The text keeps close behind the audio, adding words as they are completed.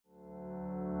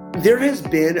There has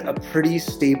been a pretty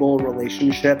stable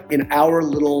relationship in our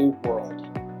little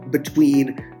world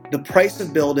between the price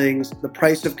of buildings, the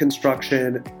price of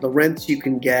construction, the rents you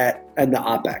can get, and the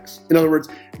OpEx. In other words,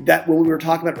 that when we were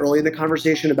talking about early in the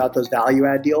conversation about those value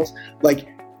add deals, like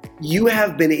you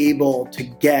have been able to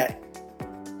get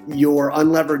your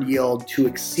unlevered yield to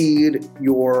exceed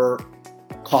your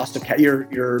cost of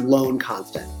your loan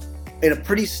constant in a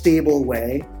pretty stable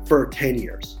way for 10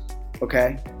 years,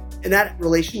 okay? And that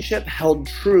relationship held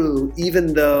true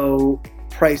even though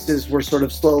prices were sort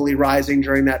of slowly rising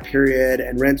during that period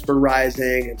and rents were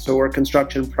rising and so were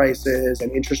construction prices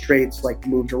and interest rates like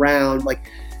moved around.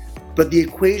 But the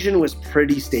equation was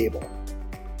pretty stable.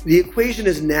 The equation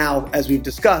is now, as we've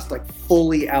discussed, like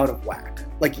fully out of whack.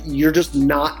 Like you're just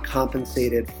not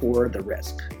compensated for the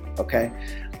risk, okay?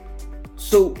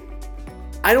 So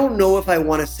I don't know if I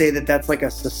want to say that that's like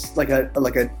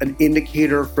an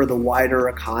indicator for the wider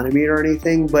economy or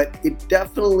anything, but it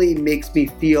definitely makes me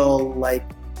feel like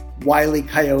Wile E.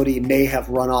 Coyote may have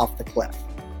run off the cliff.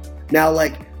 Now,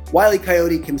 like Wile E.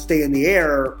 Coyote can stay in the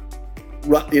air,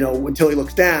 until he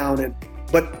looks down,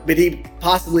 but he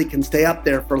possibly can stay up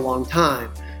there for a long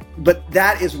time. But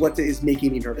that is what is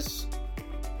making me nervous.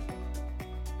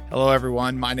 Hello,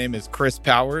 everyone. My name is Chris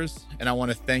Powers, and I want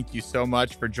to thank you so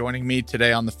much for joining me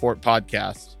today on the Fort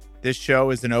Podcast. This show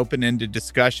is an open-ended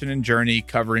discussion and journey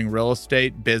covering real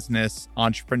estate, business,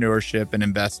 entrepreneurship, and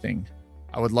investing.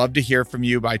 I would love to hear from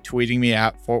you by tweeting me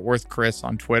at Fort Worth Chris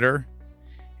on Twitter.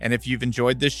 And if you've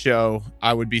enjoyed this show,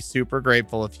 I would be super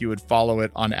grateful if you would follow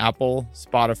it on Apple,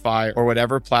 Spotify, or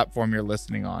whatever platform you're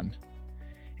listening on.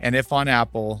 And if on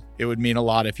Apple, it would mean a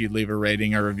lot if you'd leave a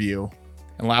rating or review.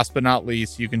 And last but not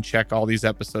least, you can check all these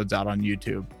episodes out on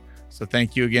YouTube. So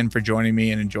thank you again for joining me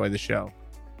and enjoy the show.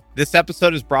 This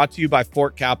episode is brought to you by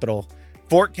Fort Capital.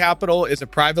 Fort Capital is a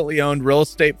privately owned real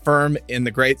estate firm in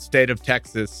the great state of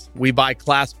Texas. We buy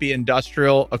Class B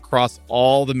industrial across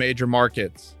all the major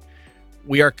markets.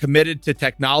 We are committed to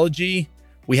technology.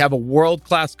 We have a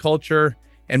world-class culture.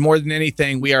 And more than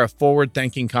anything, we are a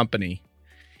forward-thinking company.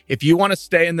 If you want to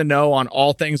stay in the know on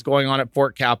all things going on at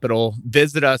Fort Capital,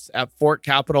 visit us at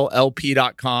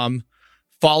fortcapitallp.com,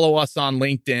 follow us on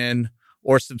LinkedIn,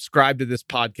 or subscribe to this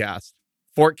podcast.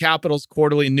 Fort Capital's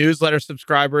quarterly newsletter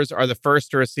subscribers are the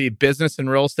first to receive business and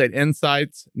real estate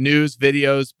insights, news,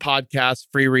 videos, podcasts,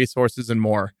 free resources, and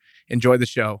more. Enjoy the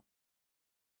show.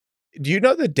 Do you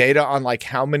know the data on like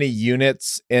how many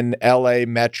units in LA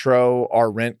Metro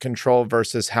are rent control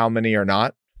versus how many are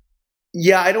not?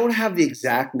 Yeah, I don't have the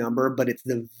exact number, but it's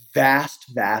the vast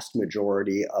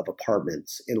majority of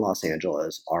apartments in Los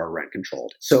Angeles are rent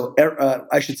controlled. So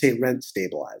I should say rent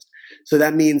stabilized. So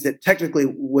that means that technically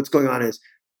what's going on is,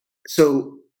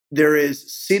 so there's a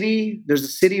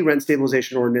city rent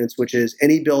stabilization ordinance, which is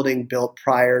any building built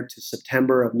prior to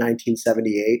September of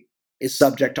 1978 is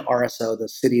subject to RSO, the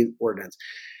city ordinance.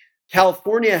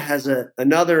 California has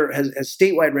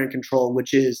statewide rent control,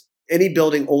 which is any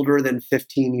building older than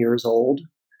 15 years old,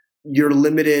 you're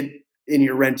limited in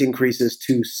your rent increases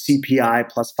to CPI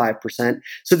plus 5%.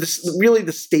 So the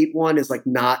state one is like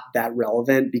not that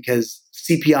relevant because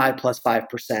CPI plus 5%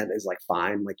 is like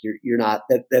fine. Like you're not,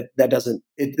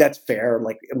 that's fair,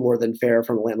 like more than fair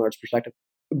from a landlord's perspective.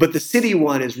 But the city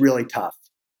one is really tough.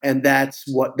 And that's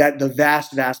the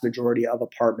vast majority of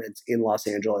apartments in Los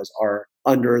Angeles are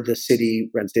under the city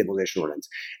rent stabilization ordinance.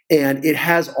 And it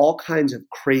has all kinds of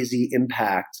crazy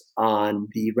impacts on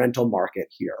the rental market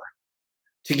here.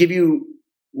 To give you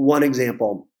one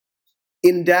example,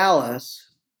 in Dallas,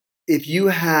 if you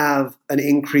have an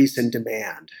increase in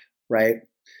demand, right?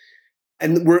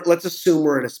 And let's assume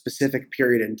we're at a specific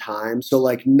period in time. So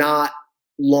like not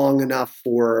long enough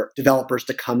for developers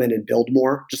to come in and build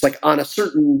more, just like on a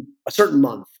certain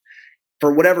month.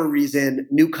 For whatever reason,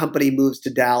 new company moves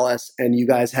to Dallas and you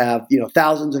guys have,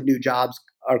 thousands of new jobs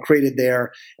are created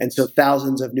there. And so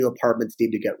thousands of new apartments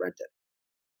need to get rented.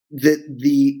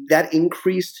 That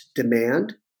increased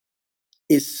demand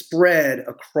is spread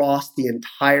across the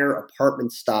entire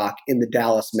apartment stock in the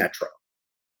Dallas metro,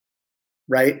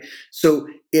 right? So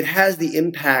it has the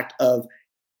impact of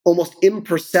almost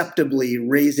imperceptibly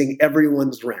raising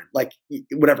everyone's rent, like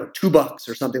whatever, $2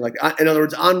 or something like that. In other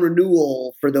words, on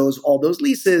renewal for all those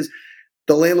leases,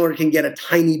 the landlord can get a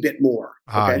tiny bit more.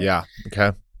 Okay? Yeah.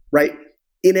 Okay. Right.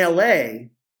 In LA,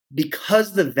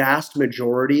 because the vast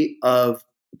majority of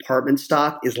apartment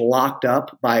stock is locked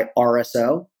up by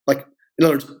RSO, like in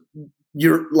other words,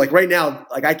 you're like right now,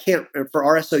 like I can't, for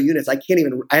RSO units, I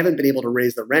haven't been able to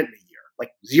raise the rent in a year,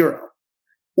 like zero.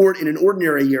 Or in an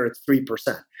ordinary year, it's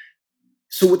 3%.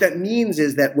 So what that means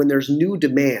is that when there's new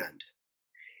demand,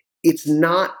 it's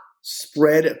not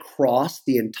spread across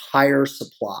the entire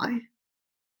supply.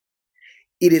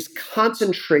 It is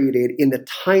concentrated in the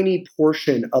tiny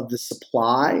portion of the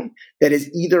supply that is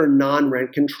either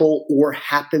non-rent control or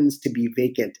happens to be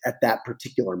vacant at that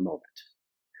particular moment,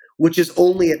 which is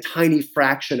only a tiny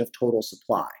fraction of total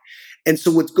supply. And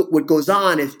so what goes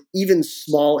on is even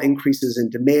small increases in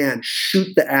demand shoot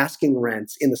the asking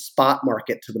rents in the spot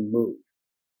market to the moon.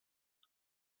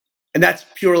 And that's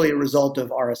purely a result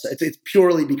of RSO. It's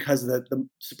purely because the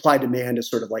supply demand is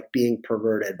sort of like being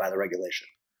perverted by the regulation.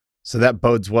 So that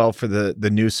bodes well for the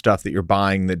new stuff that you're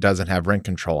buying that doesn't have rent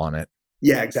control on it.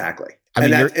 Yeah, exactly. I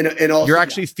mean, also, you're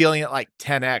actually feeling it like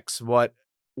 10x what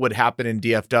would happen in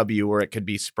DFW where it could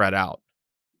be spread out.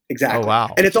 Exactly. Oh, wow.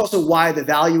 And it's also why the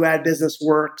value add business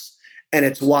works. And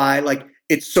it's why like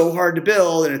it's so hard to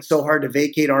build and it's so hard to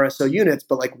vacate RSO units.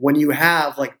 But like when you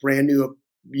have like brand new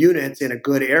units in a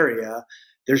good area,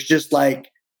 there's just like,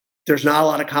 there's not a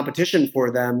lot of competition for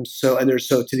them. So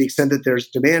to the extent that there's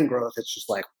demand growth, it's just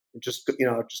like, it just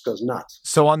goes nuts.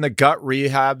 So on the gut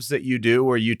rehabs that you do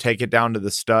where you take it down to the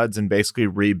studs and basically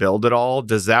rebuild it all,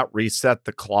 does that reset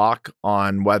the clock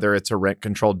on whether it's a rent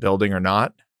controlled building or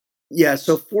not? Yeah.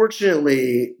 So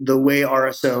fortunately, the way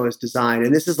RSO is designed,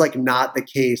 and this is like not the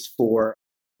case for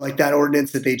like that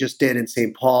ordinance that they just did in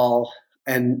St. Paul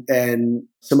and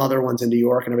some other ones in New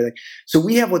York and everything. So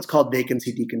we have what's called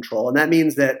vacancy decontrol. And that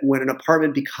means that when an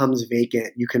apartment becomes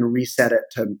vacant, you can reset it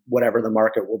to whatever the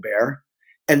market will bear.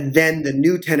 And then the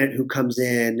new tenant who comes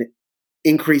in,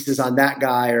 increases on that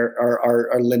guy are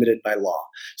limited by law.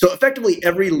 So effectively,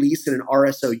 every lease in an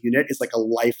RSO unit is like a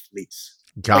life lease.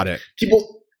 Got it.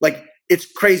 People like, it's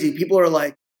crazy. People are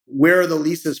like, where are the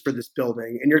leases for this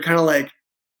building? And you're kind of like,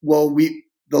 well, we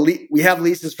have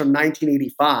leases from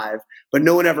 1985, but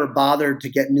no one ever bothered to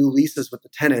get new leases with the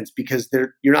tenants because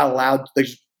you're not allowed.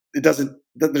 There's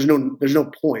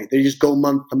no point. They just go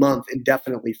month to month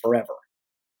indefinitely forever.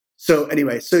 So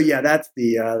anyway, that's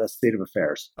the state of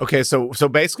affairs. Okay, so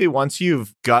basically, once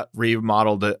you've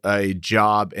remodeled a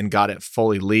job and got it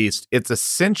fully leased, it's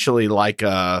essentially like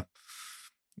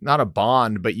not a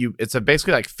bond, but it's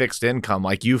basically like fixed income.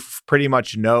 Like you pretty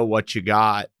much know what you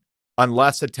got,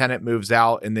 unless a tenant moves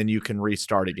out, and then you can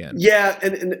restart again. Yeah,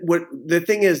 and what the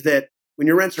thing is that when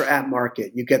your rents are at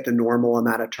market, you get the normal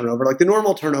amount of turnover. Like the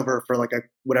normal turnover for like a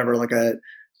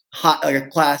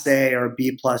class A or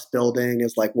B plus building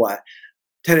is like what?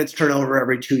 Tenants turn over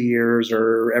every 2 years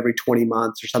or every 20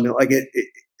 months or something like it.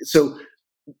 So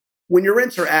when your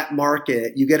rents are at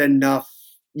market,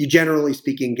 you generally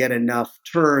speaking get enough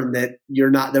turn that you're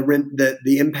not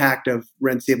the impact of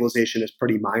rent stabilization is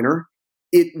pretty minor.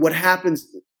 What happens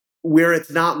where it's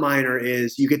not minor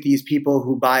is you get these people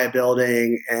who buy a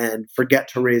building and forget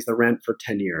to raise the rent for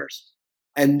 10 years.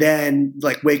 And then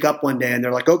like wake up one day and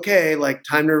they're like, okay, like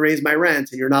time to raise my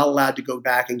rents. And you're not allowed to go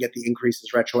back and get the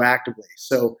increases retroactively.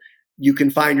 So you can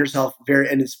find yourself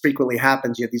and this frequently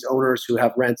happens. You have these owners who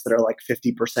have rents that are like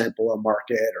 50% below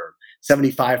market or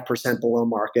 75% below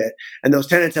market. And those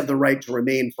tenants have the right to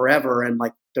remain forever. And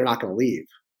like, they're not going to leave.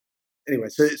 Anyway,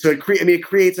 so it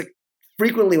creates like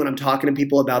frequently when I'm talking to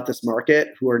people about this market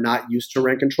who are not used to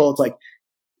rent control, it's like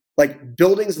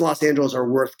buildings in Los Angeles are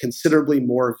worth considerably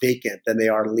more vacant than they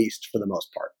are leased for the most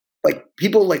part. Like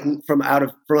people like from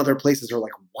other places are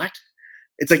like, what?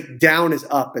 It's like down is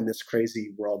up in this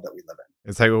crazy world that we live in.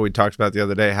 It's like what we talked about the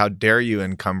other day. How dare you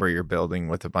encumber your building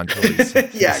with a bunch of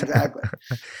leases? Yeah, exactly.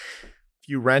 If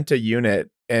you rent a unit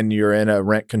and you're in a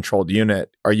rent controlled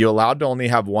unit, are you allowed to only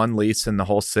have one lease in the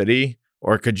whole city?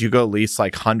 Or could you go lease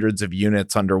like hundreds of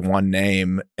units under one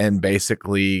name and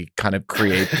basically kind of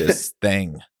create this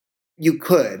thing? You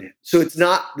could. So it's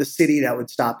not the city that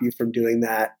would stop you from doing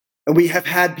that. And we've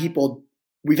had people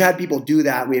do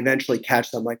that. We eventually catch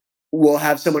them. Like we'll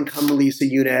have someone come lease a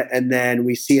unit and then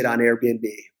we see it on Airbnb.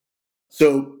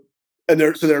 So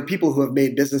there are people who have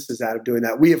made businesses out of doing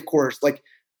that. We, of course, like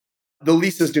the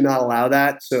leases do not allow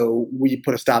that. So we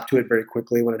put a stop to it very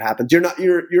quickly when it happens. You're not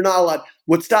allowed.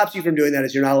 What stops you from doing that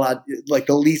is you're not allowed, like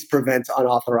the lease prevents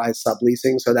unauthorized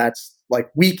subleasing. So that's like,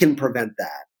 we can prevent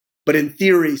that. But in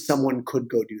theory, someone could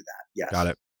go do that. Yes. Got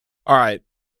it. All right.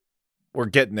 We're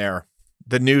getting there.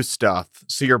 The new stuff.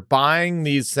 So you're buying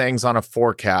these things on a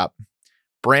 4 cap,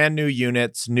 brand new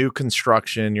units, new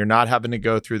construction. You're not having to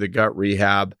go through the gut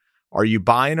rehab. Are you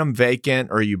buying them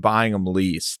vacant or are you buying them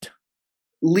leased?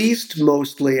 Leased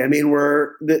mostly. I mean,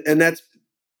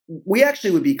 we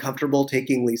actually would be comfortable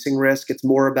taking leasing risk. It's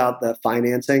more about the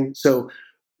financing. So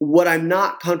what I'm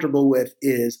not comfortable with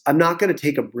is I'm not going to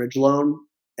take a bridge loan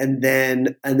and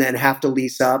then have to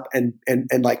lease up and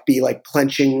like be like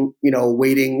clenching,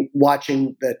 waiting,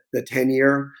 watching the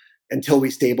 10-year until we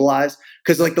stabilize.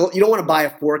 Because like you don't want to buy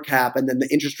a 4 cap and then the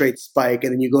interest rates spike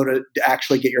and then you go to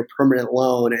actually get your permanent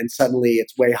loan and suddenly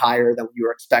it's way higher than what you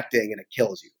were expecting and it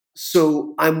kills you.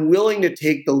 So I'm willing to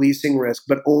take the leasing risk,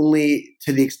 but only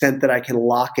to the extent that I can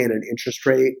lock in an interest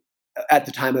rate at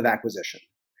the time of acquisition.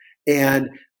 And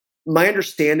my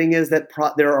understanding is that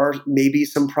there are maybe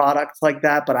some products like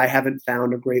that, but I haven't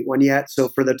found a great one yet. So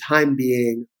for the time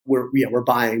being, we're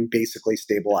buying basically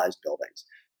stabilized buildings.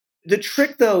 The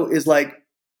trick though is like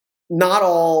not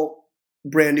all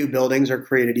brand new buildings are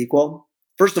created equal.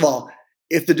 First of all,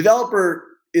 if the developer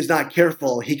is not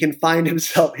careful, he can find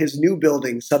his new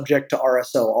building subject to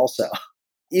RSO also.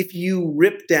 If you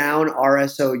rip down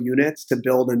RSO units to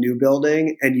build a new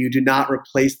building and you do not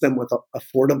replace them with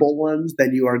affordable ones,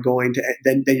 then you are going to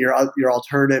then your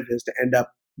alternative is to end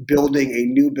up building a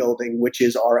new building which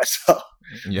is RSO.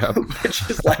 Yeah, which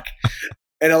is like,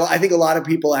 and I think a lot of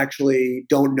people actually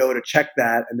don't know to check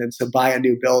that, and then so buy a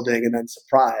new building and then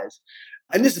surprise.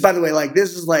 And this is, by the way, like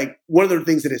this is like one of the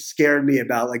things that has scared me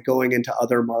about like going into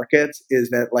other markets is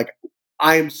that like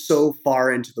I am so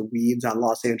far into the weeds on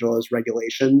Los Angeles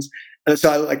regulations, and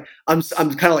so I'm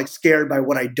kind of like scared by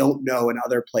what I don't know in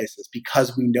other places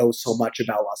because we know so much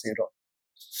about Los Angeles.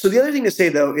 So the other thing to say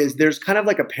though is there's kind of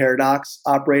like a paradox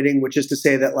operating, which is to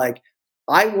say that like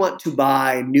I want to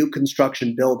buy new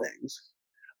construction buildings,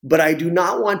 but I do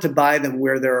not want to buy them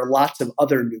where there are lots of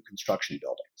other new construction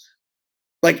buildings.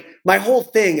 Like my whole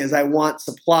thing is I want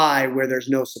supply where there's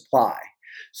no supply.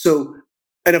 So,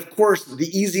 and of course, the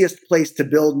easiest place to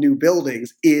build new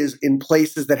buildings is in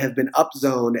places that have been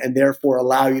upzoned and therefore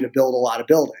allow you to build a lot of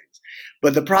buildings.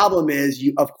 But the problem is,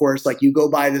 you, of course, like you go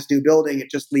buy this new building,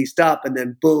 it just leased up, and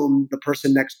then boom, the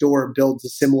person next door builds a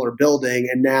similar building.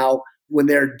 And now when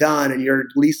they're done and your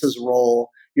leases roll,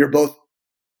 you're both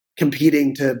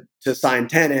competing to sign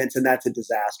tenants, and that's a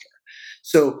disaster.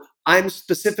 So I'm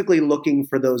specifically looking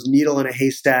for those needle in a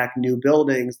haystack new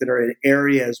buildings that are in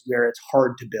areas where it's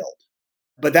hard to build.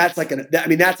 But that's like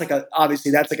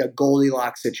obviously that's like a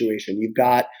Goldilocks situation. You've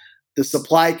got the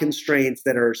supply constraints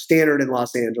that are standard in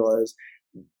Los Angeles,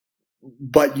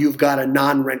 but you've got a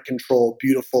non-rent control,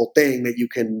 beautiful thing that you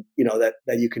can,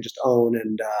 that you can just own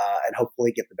and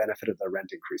hopefully get the benefit of the rent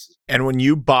increases. And when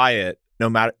you buy it, no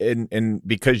matter, and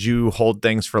because you hold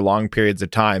things for long periods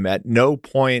of time, at no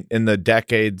point in the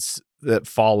decades that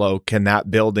follow can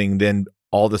that building then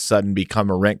all of a sudden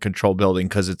become a rent control building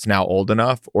because it's now old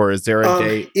enough? Or is there a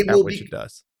date at which it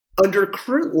does? Under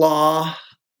current law,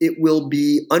 it will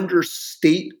be under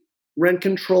state rent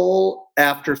control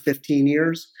after 15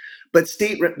 years. But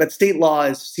state law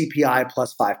is CPI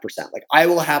plus 5%. Like I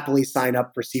will happily sign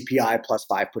up for CPI plus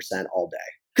 5% all day.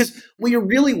 Because what you're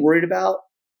really worried about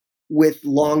with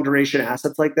long duration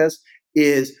assets like this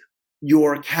is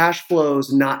your cash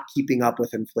flows not keeping up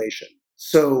with inflation.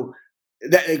 So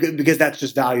because that's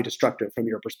just value destructive from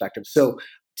your perspective. So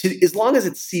as long as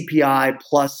it's CPI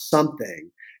plus something,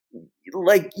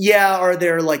 like, yeah, are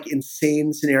there like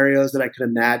insane scenarios that I could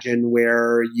imagine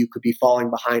where you could be falling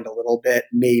behind a little bit?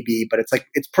 Maybe, but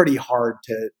it's pretty hard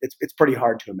to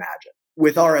imagine.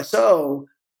 With RSO,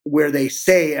 where they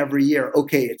say every year,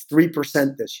 okay, it's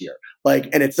 3% this year,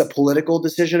 and it's a political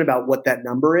decision about what that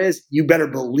number is, you better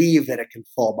believe that it can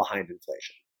fall behind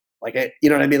inflation. You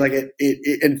know what I mean?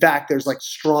 In fact, there's like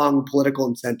strong political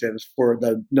incentives for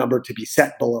the number to be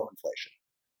set below inflation.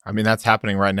 I mean, that's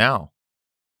happening right now.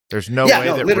 There's no way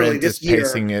that rent is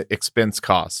pacing expense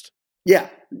cost. Yeah,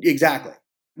 exactly.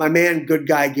 My man, Good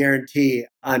Guy Guarantee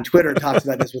on Twitter talks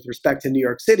about this with respect to New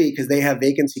York City because they have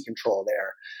vacancy control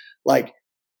there. Like,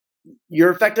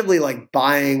 you're effectively like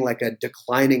buying like a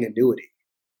declining annuity.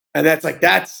 And that's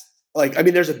I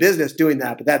mean, there's a business doing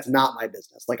that, but that's not my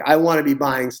business. Like, I want to be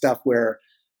buying stuff where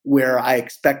I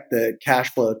expect the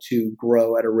cash flow to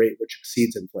grow at a rate which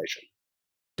exceeds inflation.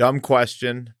 Dumb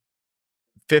question.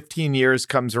 15 years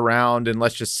comes around, and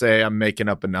let's just say I'm making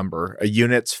up a number. A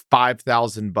unit's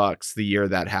 $5,000 the year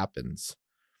that happens.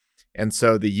 And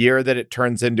so the year that it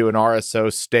turns into an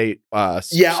RSO state.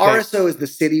 RSO is the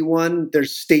city one.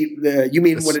 There's state. You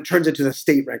mean when it turns into the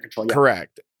state rent control? Yeah.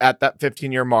 Correct. At that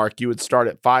 15-year mark, you would start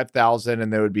at $5,000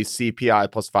 and there would be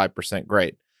CPI plus 5%.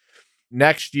 Great.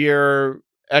 Next year,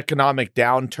 economic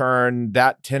downturn,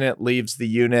 that tenant leaves the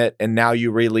unit and now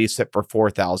you release it for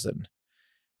 $4,000.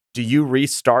 Do you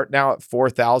restart now at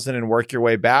 $4,000 and work your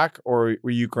way back, or were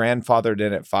you grandfathered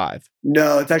in at $5,000?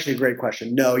 No, it's actually a great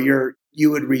question. No,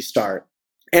 you would restart.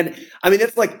 And I mean,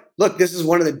 it's like, look, this is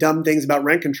one of the dumb things about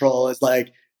rent control is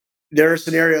like, there are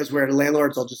scenarios where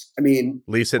landlords will just,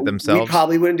 lease it themselves. We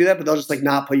probably wouldn't do that, but they'll just like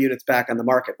not put units back on the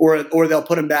market, or they'll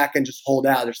put them back and just hold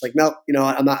out. They're just like, nope,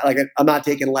 I'm not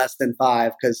taking less than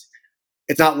 5 because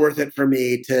it's not worth it for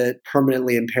me to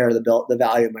permanently impair the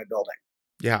value of my building.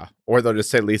 Yeah. Or they'll just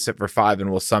say lease it for 5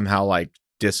 and we'll somehow like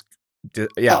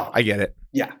yeah, I get it.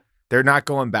 Yeah. They're not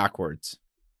going backwards.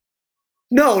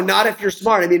 No, not if you're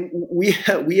smart. I mean, we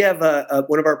have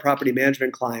one of our property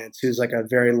management clients who's like a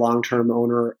very long-term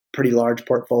owner, pretty large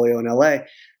portfolio in LA.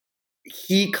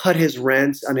 He cut his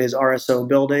rents on his RSO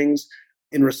buildings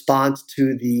in response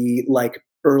to the like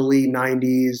early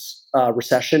 90s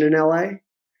recession in LA.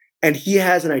 And he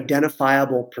has an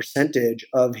identifiable percentage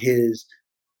of his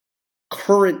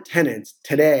current tenants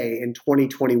today in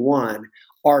 2021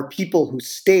 are people who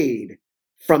stayed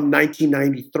from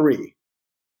 1993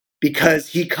 because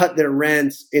he cut their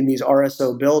rents in these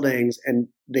RSO buildings and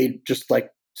they just like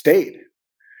stayed.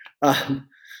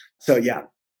 So yeah,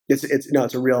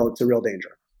 it's a real danger.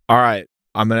 All right.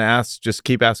 I'm going to just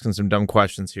keep asking some dumb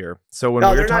questions here. So when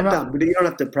they're not dumb, but you don't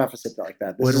have to preface it like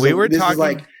that.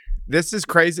 This is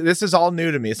crazy. This is all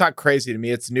new to me. It's not crazy to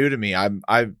me. It's new to me.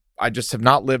 I just have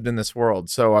not lived in this world.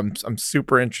 So I'm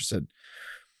super interested.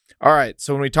 All right.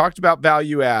 So when we talked about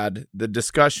value add, the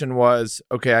discussion was,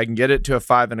 okay, I can get it to a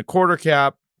 5.25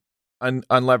 cap,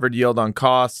 unlevered yield on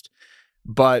cost.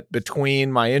 But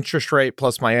between my interest rate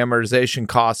plus my amortization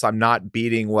costs, I'm not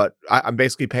beating I'm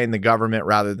basically paying the government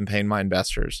rather than paying my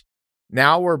investors.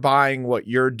 Now we're buying what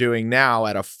you're doing now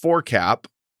at a 4 cap.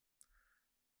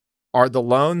 Are the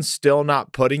loans still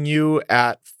not putting you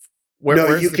at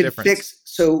where's the difference?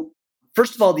 So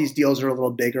first of all, these deals are a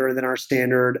little bigger than our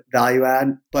standard value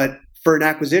add, but for an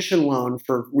acquisition loan,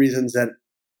 for reasons that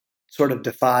sort of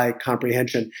defy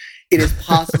comprehension, it is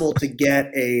possible to get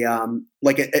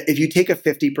if you take a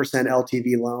 50%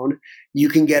 LTV loan, you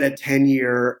can get a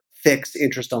 10-year fixed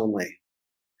interest only.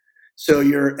 So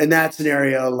in that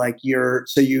scenario,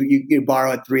 you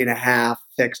borrow at 3.5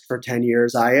 fixed for 10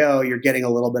 years IO, you're getting a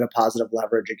little bit of positive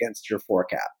leverage against your 4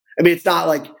 cap. I mean, it's not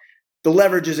like the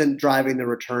leverage isn't driving the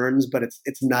returns, but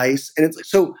it's nice. And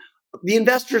so the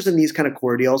investors in these kind of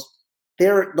core deals,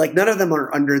 they're like, none of them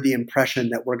are under the impression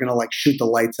that we're going to like shoot the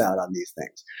lights out on these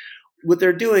things. What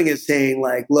they're doing is saying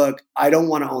like, look, I don't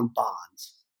want to own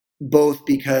bonds, both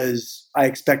because I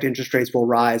expect interest rates will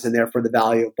rise and therefore the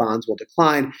value of bonds will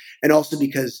decline. And also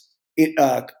because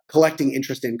collecting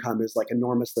interest income is like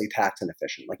enormously tax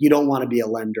inefficient. Like you don't want to be a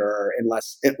lender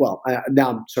now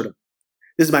I'm sort of,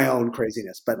 this is my own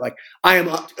craziness, but like I am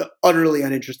utterly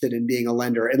uninterested in being a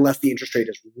lender unless the interest rate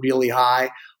is really high,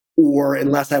 or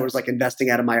unless I was like investing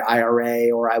out of my IRA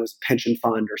or I was a pension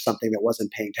fund or something that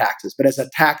wasn't paying taxes. But as a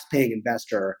tax-paying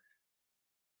investor,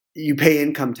 you pay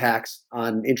income tax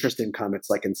on interest income. It's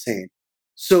like insane.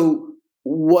 So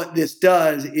what this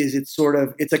does is it's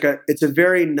a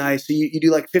very nice, so you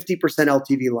do like 50%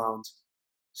 LTV loans.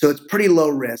 So it's pretty low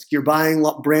risk. You're buying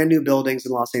brand new buildings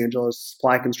in Los Angeles,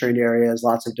 supply constrained areas,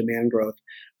 lots of demand growth.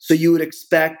 So you would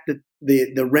expect that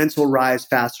the rents will rise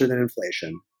faster than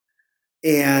inflation.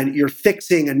 And you're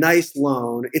fixing a nice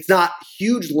loan. It's not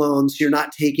huge loans. So you're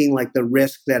not taking like the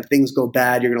risk that things go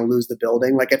bad, you're going to lose the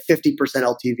building. Like at 50%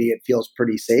 LTV, it feels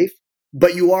pretty safe.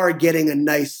 But you are getting a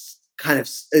nice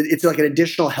it's like an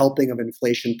additional helping of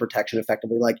inflation protection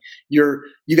effectively. Like you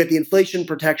get the inflation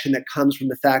protection that comes from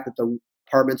the fact that the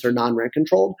apartments are non-rent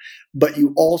controlled, but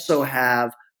you also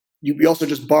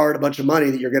just borrowed a bunch of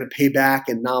money that you're going to pay back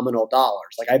in nominal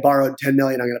dollars. Like I borrowed 10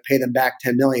 million, I'm going to pay them back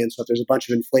 10 million. So if there's a bunch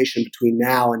of inflation between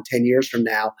now and 10 years from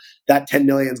now, that 10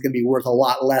 million is going to be worth a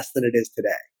lot less than it is today.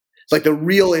 It's like the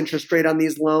real interest rate on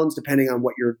these loans, depending on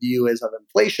what your view is of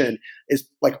inflation, is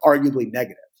like arguably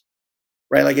negative,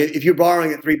 right? Like if you're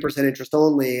borrowing at 3% interest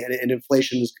only and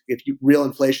real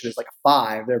inflation is like a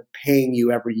 5, they're paying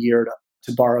you every year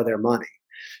to borrow their money.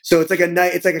 So it's like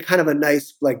a kind of a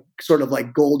nice, like sort of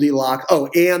like Goldilocks. Oh,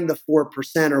 and the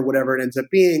 4% or whatever it ends up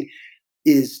being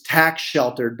is tax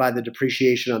sheltered by the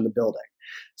depreciation on the building.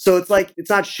 So it's like, it's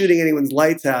not shooting anyone's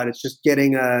lights out. It's just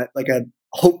getting a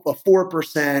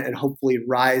 4% and hopefully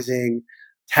rising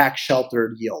tax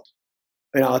sheltered yield.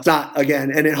 It's not,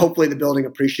 again, and then hopefully the building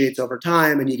appreciates over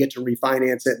time and you get to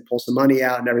refinance it and pull some money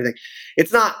out and everything.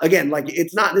 It's not, again, like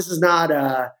this is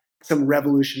not some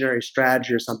revolutionary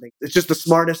strategy or something. It's just the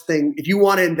smartest thing. If you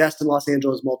want to invest in Los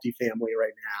Angeles multifamily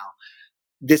right now,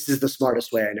 this is the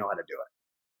smartest way I know how to do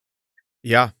it.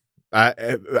 Yeah.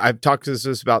 I've talked to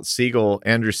this about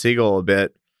Andrew Siegel a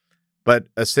bit, but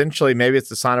essentially maybe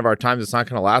it's a sign of our times. It's not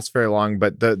going to last very long,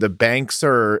 but the banks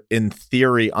are in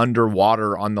theory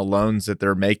underwater on the loans that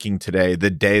they're making today, the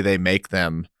day they make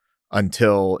them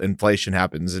until inflation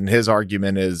happens. And his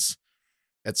argument is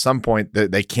at some point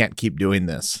that they can't keep doing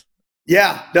this.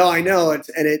 Yeah, no, I know.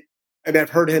 I've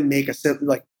heard him make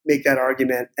that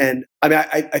argument. And I mean,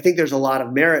 I think there's a lot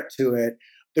of merit to it.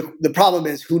 the problem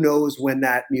is who knows when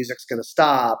that music's going to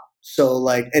stop. So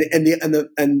like, and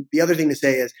the other thing to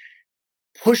say is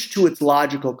pushed to its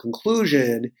logical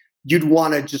conclusion, you'd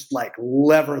want to just like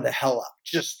lever the hell up,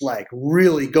 just like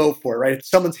really go for it, right? If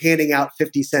someone's handing out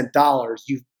 50-cent dollars,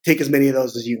 you take as many of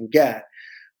those as you can get.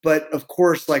 But of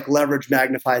course, like leverage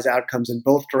magnifies outcomes in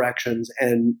both directions.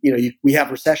 And, we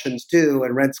have recessions too,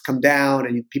 and rents come down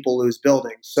and people lose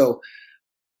buildings. So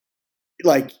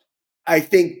like, I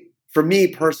think for me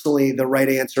personally, the right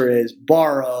answer is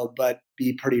borrow, but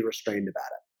be pretty restrained about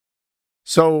it.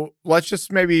 So let's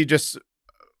just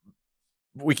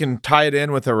we can tie it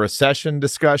in with a recession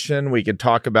discussion. We could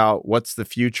talk about what's the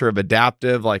future of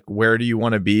adaptive, like where do you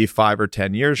want to be 5 or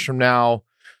 10 years from now?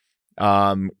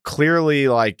 Clearly,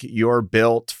 like you're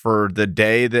built for the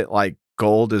day that like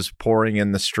gold is pouring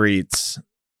in the streets.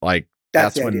 Like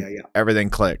that's when idea, yeah. Everything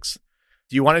clicks.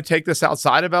 Do you want to take this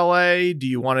outside of LA? Do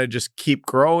you want to just keep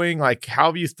growing? Like, how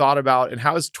have you thought about, and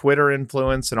how has Twitter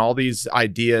influence and all these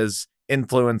ideas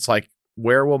influence, like,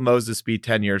 where will Moses be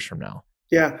 10 years from now?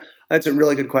 Yeah, that's a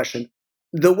really good question.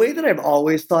 The way that I've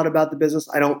always thought about the business,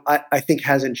 I think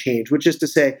hasn't changed, which is to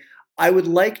say, I would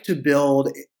like to build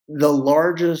the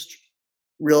largest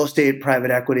real estate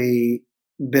private equity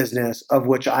business of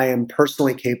which I am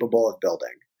personally capable of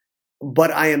building,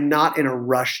 but I am not in a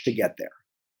rush to get there.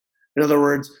 In other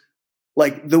words,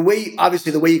 like the way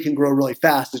you can grow really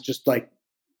fast is just like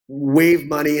wave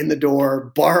money in the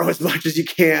door, borrow as much as you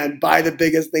can, buy the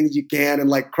biggest things you can, and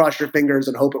like cross your fingers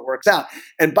and hope it works out.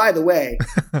 And by the way,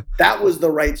 that was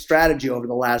the right strategy over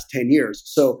the last 10 years.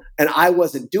 So, and I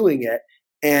wasn't doing it.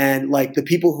 And like the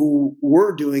people who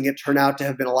were doing it turn out to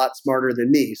have been a lot smarter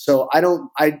than me. So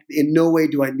in no way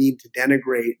do I mean to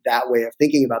denigrate that way of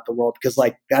thinking about the world, because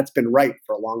like that's been right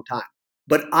for a long time.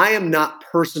 But I am not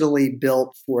personally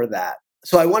built for that.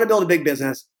 So I want to build a big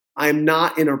business. I'm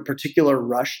not in a particular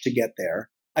rush to get there.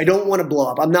 I don't want to blow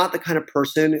up. I'm not the kind of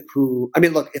person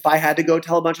look, if I had to go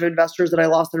tell a bunch of investors that I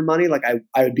lost their money, like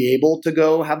I would be able to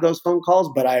go have those phone calls,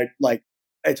 but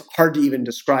it's hard to even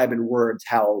describe in words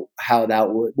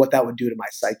what that would do to my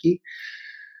psyche.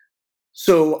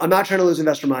 So I'm not trying to lose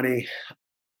investor money.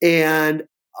 And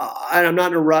I'm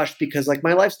not in a rush because like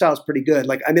my lifestyle is pretty good.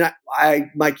 Like,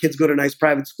 my kids go to nice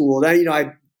private school.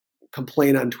 I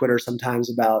complain on Twitter sometimes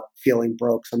about feeling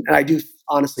broke. And I do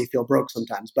honestly feel broke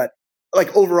sometimes, but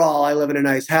like overall, I live in a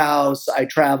nice house. I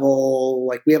travel,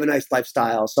 like we have a nice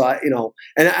lifestyle. So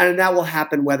and that will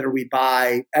happen whether we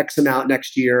buy X amount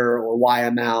next year or Y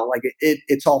amount, like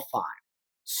it's all fine.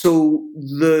 So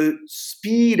the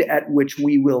speed at which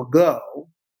we will go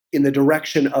in the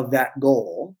direction of that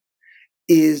goal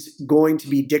is going to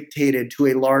be dictated to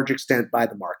a large extent by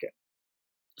the market.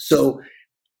 So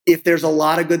if there's a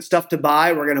lot of good stuff to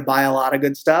buy, we're going to buy a lot of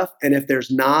good stuff. And if there's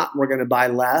not, we're going to buy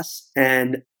less.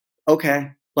 And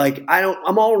okay, like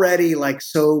I'm already like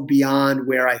so beyond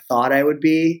where I thought I would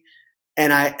be.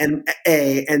 And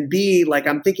B, like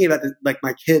I'm thinking about like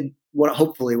my kid,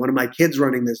 hopefully one of my kids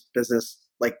running this business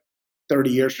like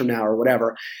 30 years from now or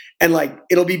whatever. And like,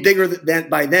 it'll be bigger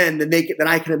by then than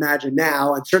I can imagine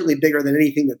now. And certainly bigger than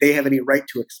anything that they have any right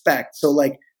to expect. So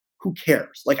like, who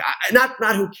cares? Like,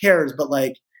 not who cares, but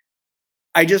like,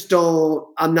 I'm just not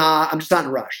in a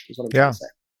rush is what I'm trying to say.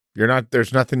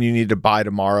 There's nothing you need to buy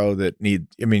tomorrow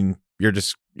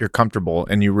you're comfortable,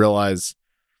 and you realize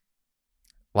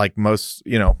like most,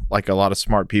 like a lot of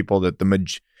smart people that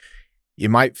you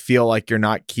might feel like you're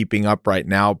not keeping up right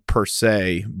now per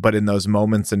se, but in those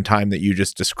moments in time that you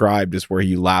just described is where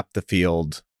you lap the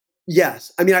field.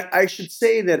 Yes. I should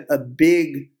say that a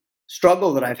big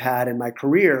struggle that I've had in my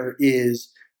career is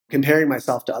comparing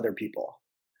myself to other people.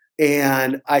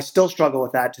 And I still struggle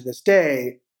with that to this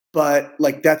day, but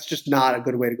like, that's just not a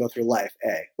good way to go through life.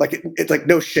 It's like,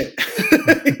 no shit.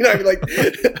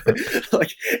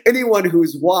 Like anyone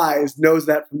who's wise knows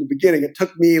that from the beginning. It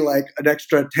took me like an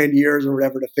extra 10 years or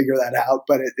whatever to figure that out,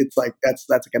 but it's like, that's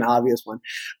like an obvious one.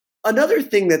 Another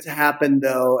thing that's happened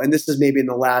though, and this is maybe in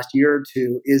the last year or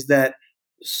two, is that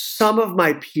some of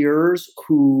my peers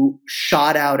who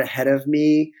shot out ahead of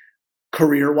me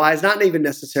career-wise, not even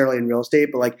necessarily in real estate,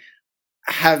 but like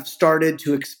have started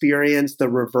to experience the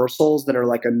reversals that are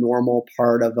like a normal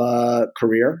part of a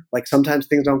career. Like sometimes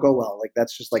things don't go well. Like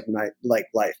that's just like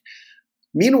life.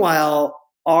 Meanwhile,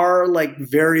 our like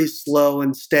very slow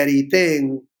and steady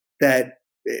thing that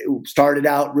started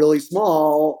out really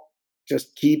small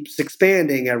just keeps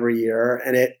expanding every year,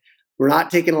 and we're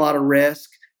not taking a lot of risk.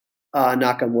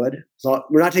 Knock on wood. So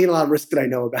we're not taking a lot of risk that I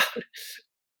know about.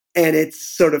 And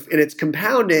it's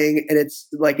compounding, and it's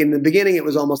like in the beginning, it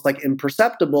was almost like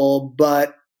imperceptible,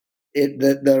 but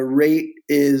the rate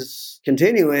is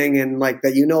continuing, and like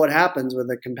that, what happens with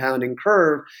a compounding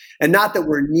curve, and not that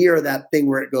we're near that thing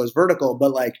where it goes vertical,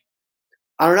 but like,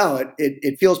 I don't know,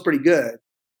 it feels pretty good.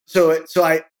 So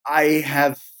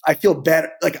I feel better.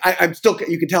 Like I'm still,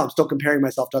 you can tell I'm still comparing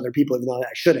myself to other people, even though I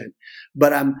shouldn't,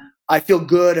 but I feel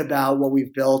good about what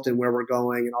we've built and where we're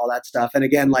going and all that stuff. And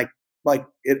again,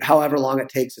 however long it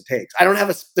takes, it takes. I don't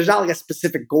have there's not like a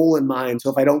specific goal in mind.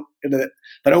 So if I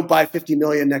don't buy 50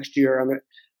 million next year,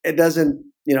 that's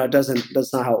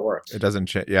not how it works. It doesn't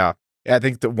change. Yeah. I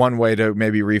think the one way to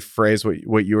maybe rephrase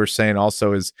what you were saying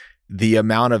also is the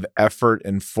amount of effort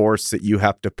and force that you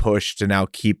have to push to now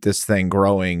keep this thing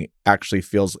growing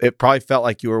it probably felt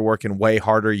like you were working way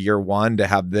harder year one to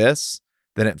have this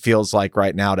than it feels like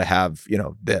right now to have,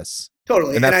 this.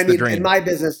 Totally. And that's the dream. And my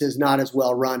business is not as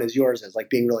well run as yours is, like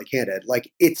being really candid.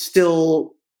 Like it's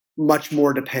still much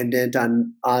more dependent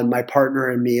on my partner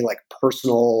and me, like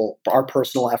our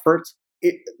personal efforts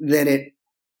than it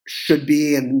should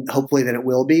be, and hopefully than it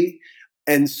will be.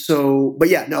 And so, but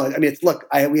yeah, no, I mean,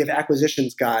 we have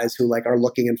acquisitions guys who like are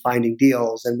looking and finding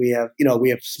deals, and we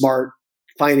have smart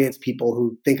finance people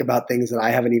who think about things that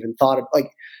I haven't even thought of. Like,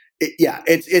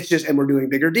 it's just, and we're doing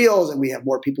bigger deals, and we have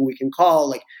more people we can call.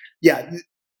 Like, yeah,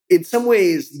 in some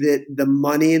ways, the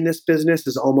money in this business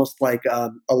is almost like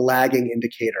a lagging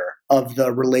indicator of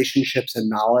the relationships and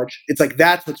knowledge. It's like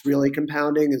that's what's really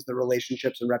compounding is the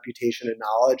relationships and reputation and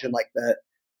knowledge, and like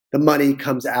the money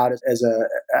comes out as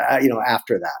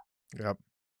after that. Yep.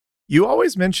 You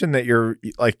always mention that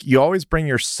you always bring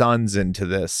your sons into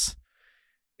this.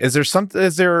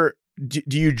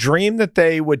 Do you dream that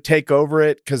they would take over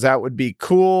it? 'Cause that would be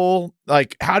cool.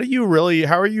 Like, how are you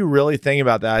really thinking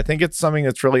about that? I think it's something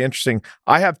that's really interesting.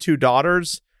 I have 2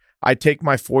 daughters. I take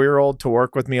my 4-year-old to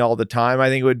work with me all the time. I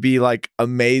think it would be like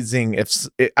amazing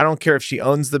I don't care if she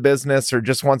owns the business or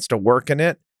just wants to work in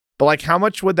it. But like, how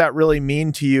much would that really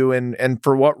mean to you, and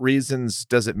for what reasons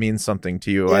does it mean something to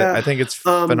you? Yeah, I think it's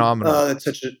phenomenal. That's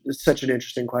such an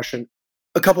interesting question.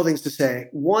 A couple things to say.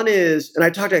 One is, and I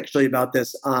talked actually about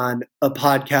this on a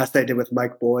podcast I did with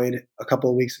Mike Boyd a couple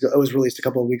of weeks ago. It was released a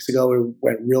couple of weeks ago. We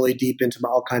went really deep into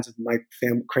all kinds of my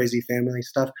crazy family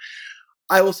stuff.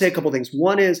 I will say a couple of things.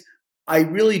 One is, I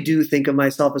really do think of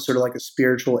myself as sort of like a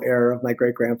spiritual heir of my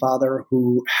great-grandfather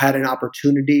who had an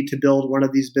opportunity to build one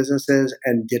of these businesses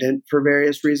and didn't for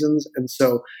various reasons. And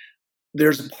so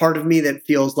there's a part of me that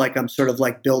feels like I'm sort of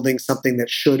like building something that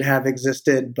should have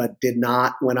existed but did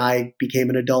not when I became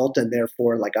an adult, and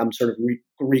therefore like I'm sort of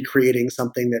recreating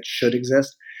something that should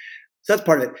exist. So that's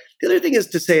part of it. The other thing is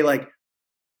to say, like,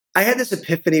 I had this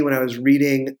epiphany when I was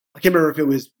reading, I can't remember if it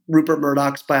was Rupert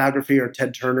Murdoch's biography or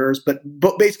Ted Turner's, but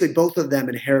basically both of them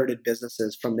inherited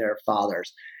businesses from their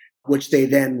fathers, which they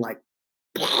then like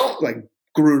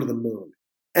grew to the moon.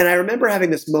 And I remember having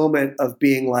this moment of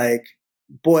being like,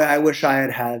 boy, I wish I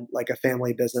had like a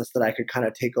family business that I could kind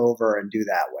of take over and do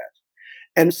that with.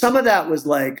 And some of that was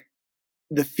like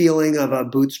the feeling of a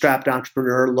bootstrapped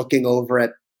entrepreneur looking over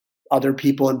at other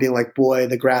people and being like, boy,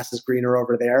 the grass is greener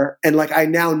over there. And like, I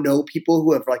now know people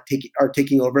who have like are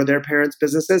taking over their parents'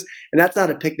 businesses, and that's not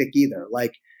a picnic either.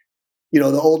 Like, the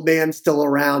old man's still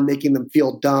around making them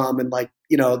feel dumb. And like,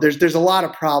 there's a lot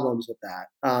of problems with that.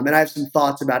 And I have some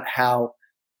thoughts about how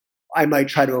I might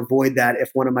try to avoid that if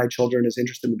one of my children is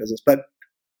interested in the business. But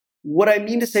what I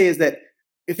mean to say is that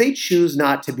if they choose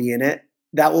not to be in it,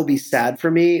 that will be sad for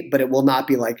me, but it will not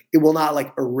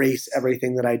erase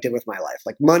everything that I did with my life.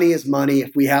 Like, money is money.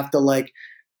 If we have to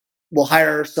we'll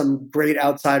hire some great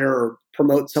outsider or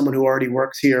promote someone who already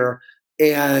works here,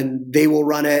 and they will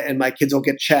run it, and my kids will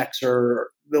get checks,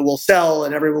 or we'll sell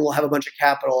and everyone will have a bunch of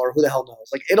capital, or who the hell knows?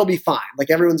 Like, it'll be fine. Like,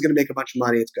 everyone's going to make a bunch of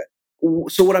money. It's good.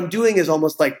 So what I'm doing is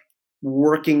almost like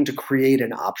working to create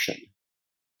an option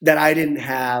that I didn't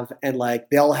have, and like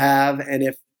they'll have. And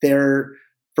if they're,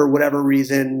 for whatever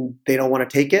reason, they don't want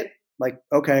to take it, like,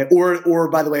 okay. Or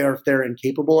by the way, or if they're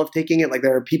incapable of taking it, like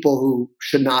there are people who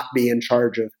should not be in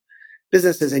charge of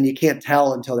businesses, and you can't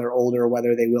tell until they're older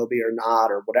whether they will be or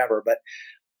not, or whatever. But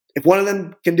if one of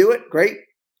them can do it, great,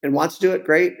 and wants to do it,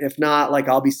 great. If not, like,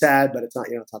 I'll be sad, but it's not,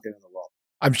 it's not the end of the world.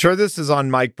 I'm sure this is on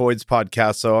Mike Boyd's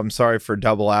podcast, so I'm sorry for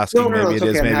double asking. No, maybe it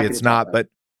okay. is, maybe it's not. But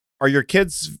are your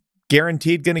kids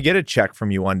guaranteed going to get a check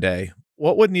from you one day?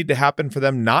 What would need to happen for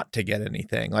them not to get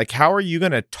anything? Like, how are you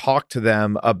going to talk to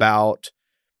them about,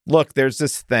 look, there's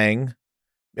this thing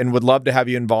and would love to have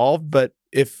you involved, but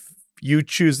if you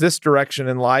choose this direction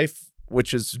in life,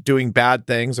 which is doing bad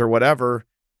things or whatever,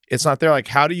 it's not there. Like,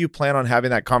 how do you plan on having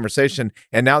that conversation?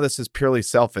 And now this is purely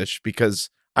selfish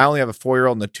because I only have a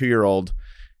 4-year-old and a 2-year-old,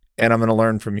 and I'm going to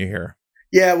learn from you here.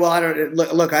 Yeah, well, I don't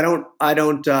look. I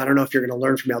don't know if you're going to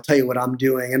learn from me. I'll tell you what I'm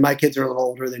doing, and my kids are a little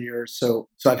older than yours, so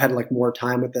I've had like more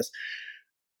time with this.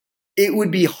 It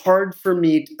would be hard for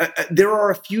me. There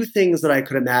are a few things that I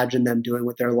could imagine them doing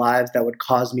with their lives that would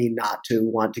cause me not to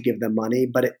want to give them money.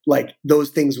 But like those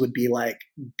things would be like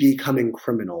becoming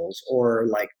criminals or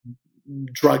like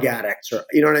drug addicts, or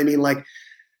you know what I mean. Like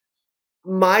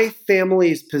my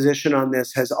family's position on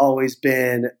this has always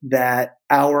been that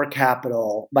our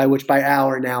capital, by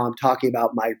our now I'm talking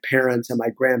about my parents and my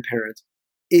grandparents,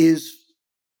 is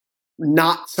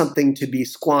not something to be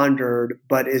squandered,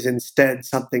 but is instead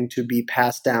something to be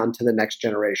passed down to the next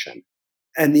generation.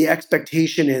 And the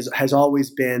expectation has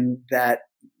always been that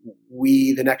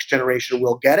we, the next generation,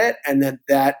 will get it, and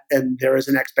and there is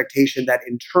an expectation that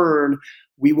in turn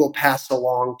we will pass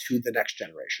along to the next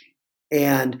generation.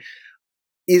 And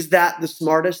is that the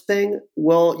smartest thing?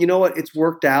 Well, you know what? It's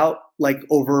worked out like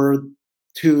over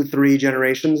 2, 3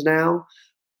 generations now.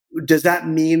 Does that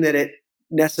mean that it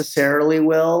necessarily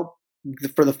will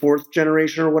for the 4th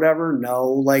generation or whatever? No.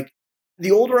 Like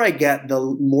the older I get,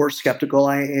 the more skeptical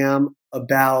I am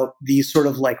about these sort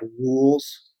of like rules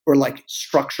or like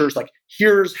structures. Like,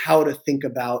 here's how to think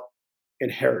about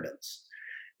inheritance.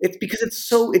 It's because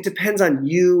it depends on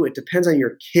you, it depends on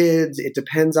your kids, it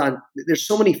depends on, there's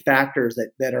so many factors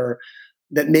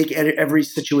that make every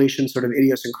situation sort of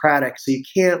idiosyncratic. So you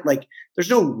can't like,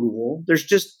 there's no rule. There's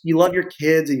just, you love your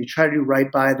kids and you try to do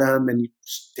right by them, and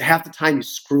half the time you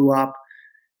screw up,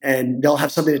 and they'll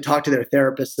have something to talk to their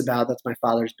therapists about. That's my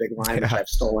father's big line, which I've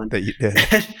stolen. That you did.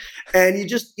 And you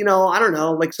just, I don't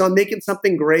know, like, so I'm making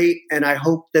something great, and I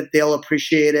hope that they'll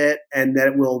appreciate it and that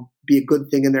it will be a good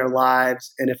thing in their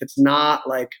lives. And if it's not,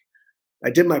 like,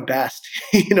 I did my best.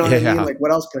 You know what I mean? Like,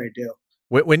 what else can I do?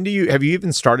 When have you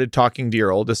even started talking to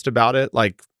your oldest about it?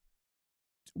 Like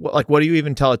what do you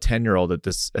even tell a 10-year-old at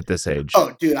this age?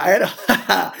 Oh, dude, I had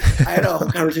a whole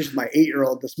conversation with my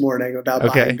 8-year-old this morning about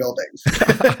buying buildings.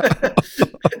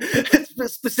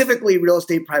 Specifically real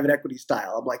estate private equity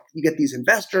style. I'm like, you get these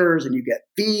investors and you get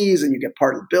fees and you get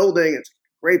part of the building. It's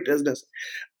great business.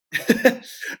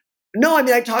 No, I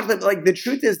mean, I talk to them, like, the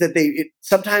truth is that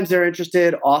sometimes they're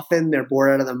interested, often they're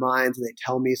bored out of their minds, and they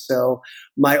tell me so.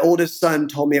 My oldest son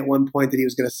told me at one point that he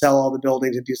was going to sell all the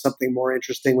buildings and do something more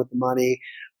interesting with the money.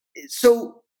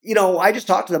 So, I just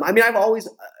talk to them. I mean, I've always,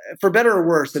 for better or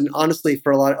worse, and honestly,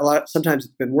 for a lot, sometimes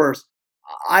it's been worse,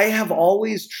 I have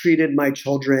always treated my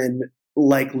children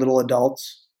like little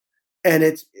adults, and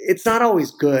it's not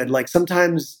always good. Like,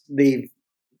 sometimes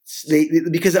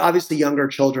because obviously younger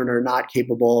children are not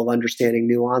capable of understanding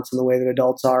nuance in the way that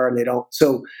adults are, and they don't.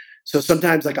 So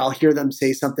sometimes, like, I'll hear them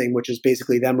say something, which is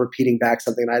basically them repeating back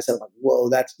something, and I said, like, "Whoa,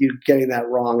 you're getting that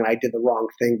wrong, and I did the wrong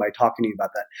thing by talking to you about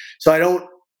that." So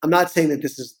I'm not saying that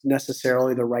this is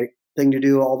necessarily the right thing to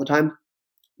do all the time,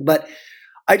 but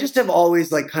I just have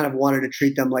always, like, kind of wanted to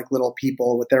treat them like little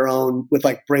people with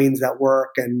like brains that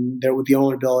work, and with the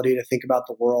own ability to think about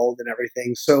the world and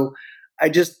everything. So I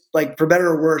just, like, for better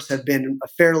or worse, have been a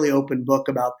fairly open book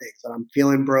about things. When I'm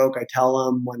feeling broke, I tell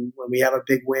them. When we have a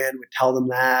big win, we tell them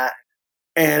that.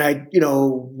 And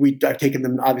I've taken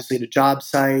them obviously to job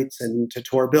sites and to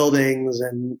tour buildings,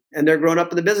 and they're growing up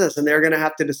in the business, and they're going to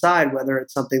have to decide whether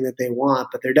it's something that they want,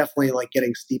 but they're definitely, like,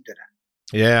 getting steeped in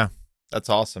it. Yeah, that's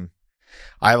awesome.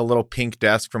 I have a little pink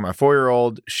desk for my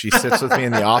 4-year-old. She sits with me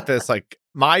in the office. Like,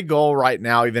 my goal right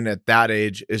now, even at that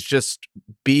age, is just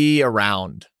be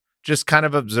around. Just kind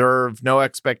of observe, no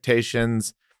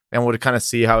expectations, and we'll kind of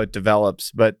see how it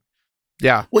develops. But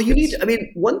yeah. Well,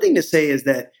 one thing to say is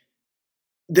that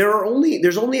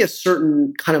there's only a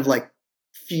certain kind of like,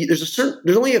 there's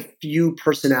only a few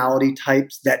personality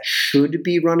types that should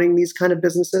be running these kind of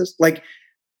businesses. Like,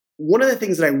 one of the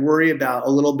things that I worry about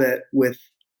a little bit with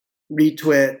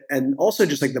Retwit, and also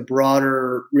just like the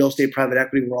broader real estate private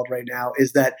equity world right now,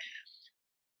 is that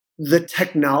the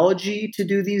technology to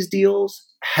do these deals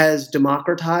has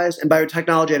democratized. And by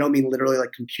technology, I don't mean literally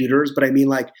like computers, but I mean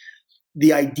like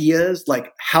the ideas,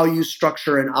 like how you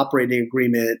structure an operating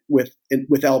agreement with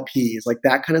LPs, like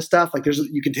that kind of stuff. Like,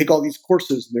 you can take all these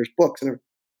courses and there's books, and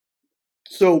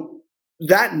so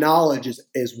that knowledge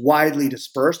is widely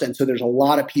dispersed. And so there's a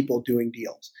lot of people doing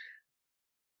deals.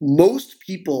 Most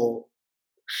people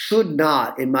should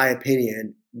not, in my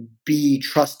opinion, be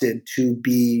trusted to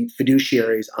be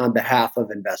fiduciaries on behalf of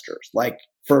investors, like,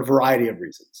 for a variety of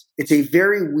reasons. It's a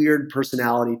very weird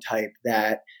personality type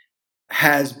that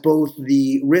has both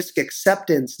the risk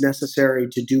acceptance necessary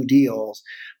to do deals,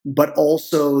 but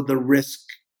also the risk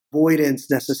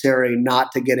avoidance necessary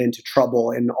not to get into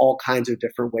trouble in all kinds of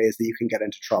different ways that you can get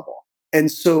into trouble. And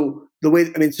so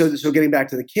so getting back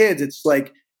to the kids, it's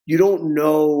like, you don't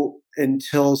know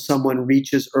until someone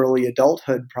reaches early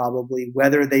adulthood, probably,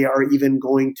 whether they are even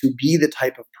going to be the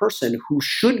type of person who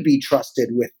should be trusted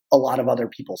with a lot of other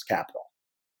people's capital.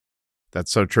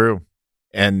 That's so true.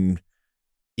 And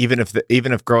even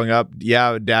if growing up,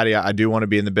 yeah, daddy, I do want to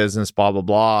be in the business, blah, blah,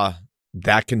 blah,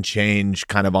 that can change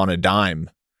kind of on a dime.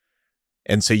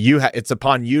 And so it's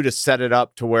upon you to set it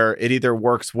up to where it either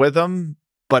works with them,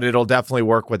 but it'll definitely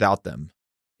work without them.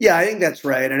 Yeah, I think that's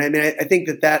right. And I mean, I think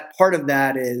that part of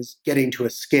that is getting to a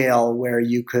scale where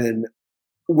you can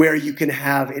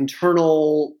have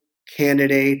internal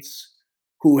candidates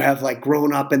who have like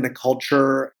grown up in the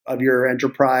culture of your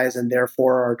enterprise and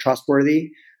therefore are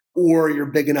trustworthy, or you're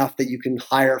big enough that you can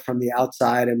hire from the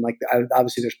outside. And like,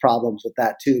 obviously there's problems with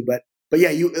that too, but yeah,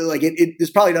 you like this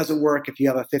probably doesn't work if you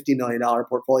have a $50 million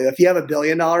portfolio. If you have a $1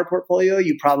 billion portfolio,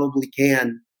 you probably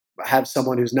can have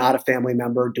someone who's not a family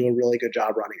member do a really good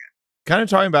job running it. Kind of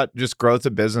talking about just growth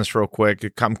of business real quick.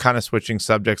 I'm kind of switching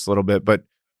subjects a little bit, but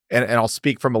and I'll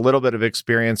speak from a little bit of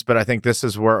experience, but I think this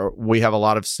is where we have a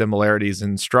lot of similarities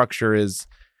in structure is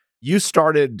you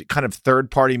started kind of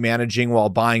third party managing while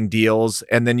buying deals,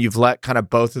 and then you've let kind of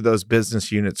both of those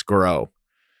business units grow.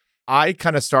 I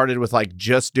kind of started with like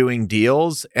just doing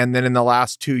deals, and then in the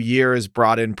last 2 years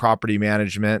brought in property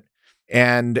management.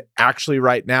 And actually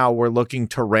right now we're looking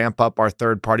to ramp up our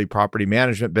third party property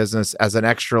management business as an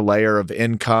extra layer of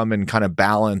income and kind of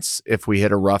balance if we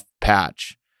hit a rough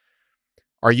patch.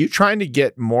 Are you trying to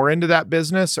get more into that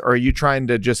business, or are you trying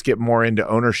to just get more into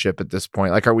ownership at this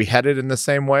point? Like, are we headed in the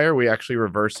same way, or are we actually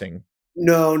reversing?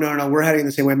 No. We're heading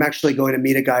the same way. I'm actually going to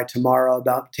meet a guy tomorrow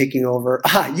about taking over.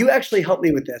 You actually helped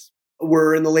me with this.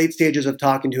 We're in the late stages of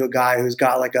talking to a guy who's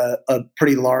got like a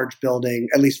pretty large building,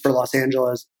 at least for Los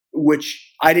Angeles,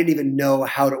 which I didn't even know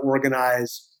how to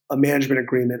organize a management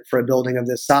agreement for a building of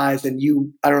this size. And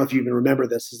I don't know if you even remember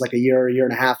this, is like a year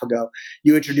and a half ago,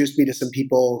 you introduced me to some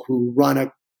people who run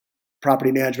a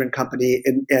property management company,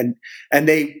 and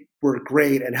they were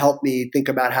great and helped me think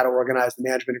about how to organize the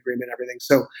management agreement and everything.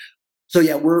 So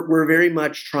yeah, we're very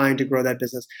much trying to grow that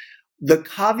business. The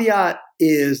caveat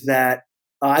is that,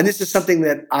 and this is something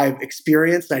that I've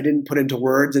experienced, I didn't put into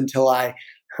words until I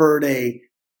heard a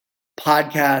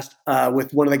podcast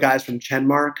with one of the guys from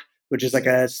Chenmark, which is like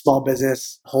a small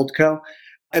business holdco.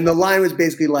 And the line was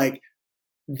basically like,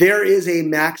 there is a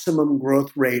maximum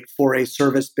growth rate for a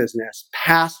service business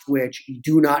past which you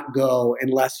do not go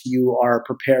unless you are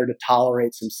prepared to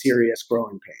tolerate some serious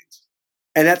growing pains.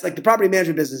 And that's like the property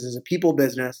management business is a people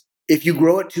business. If you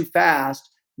grow it too fast,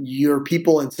 your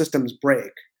people and systems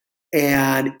break,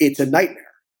 and it's a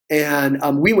nightmare. And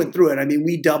we went through it. I mean,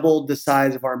 we doubled the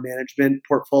size of our management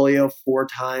portfolio 4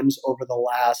 times over the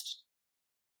last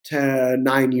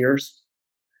 9 years.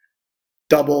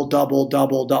 Double.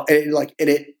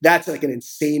 That's like an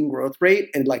insane growth rate.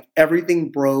 And like everything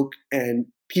broke and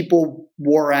people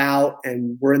wore out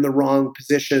and we're in the wrong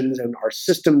positions and our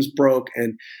systems broke.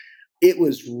 And it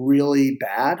was really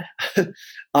bad.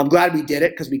 I'm glad we did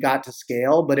it because we got to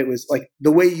scale, but it was like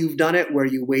the way you've done it, where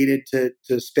you waited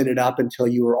to spin it up until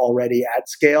you were already at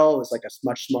scale, was like a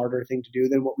much smarter thing to do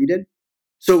than what we did.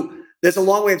 So that's a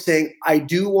long way of saying I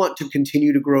do want to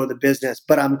continue to grow the business,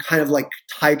 but I'm kind of like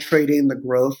titrating the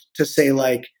growth to say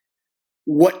like,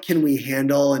 what can we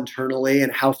handle internally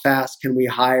and how fast can we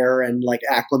hire and like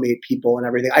acclimate people and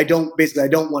everything. I don't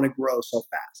want to grow so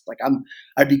fast. Like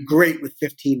I'd be great with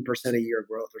 15% a year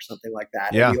growth or something like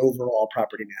that in the overall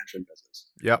property management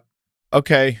business. Yep.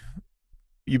 Okay.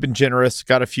 You've been generous,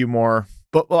 got a few more,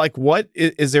 but like, what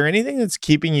is there anything that's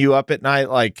keeping you up at night?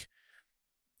 Like,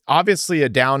 obviously a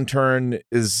downturn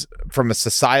is from a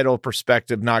societal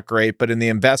perspective, not great, but in the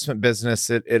investment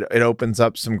business, it opens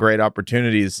up some great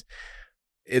opportunities.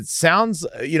 It sounds,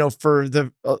 for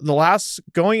the last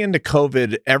going into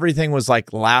COVID, everything was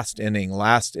like last inning.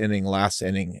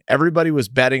 Everybody was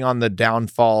betting on the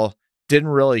downfall, didn't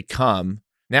really come.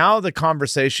 Now the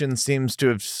conversation seems to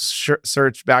have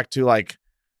searched back to like,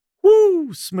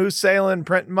 woo, smooth sailing,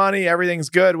 printing money, everything's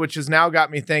good, which has now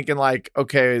got me thinking like,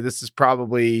 okay, this is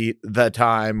probably the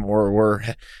time,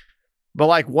 but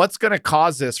like, what's going to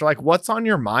cause this? Or like, what's on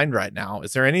your mind right now?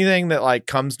 Is there anything that like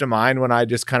comes to mind when I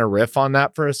just kind of riff on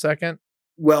that for a second?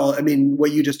 Well, I mean,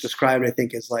 what you just described, I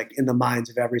think, is like in the minds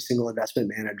of every single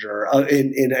investment manager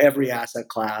in every asset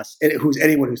class,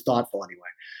 anyone who's thoughtful anyway.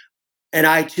 And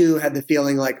I too had the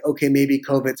feeling like, okay, maybe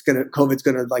COVID's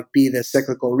gonna like be this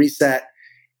cyclical reset.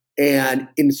 And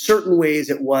in certain ways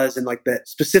it was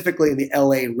specifically in the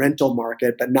LA rental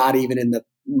market, but not even in the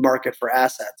market for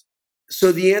assets.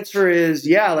 So the answer is,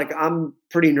 yeah, like I'm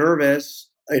pretty nervous.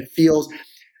 It feels,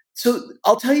 so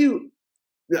I'll tell you,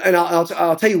 and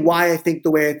I'll tell you why I think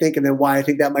the way I think, and then why I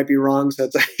think that might be wrong. So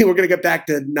it's we're going to get back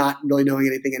to not really knowing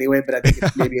anything anyway, but I think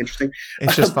it's maybe interesting.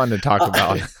 It's just fun to talk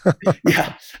about.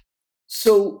 Yeah.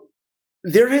 So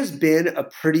there has been a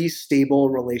pretty stable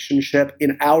relationship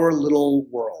in our little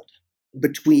world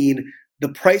between the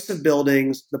price of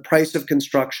buildings, the price of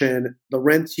construction, the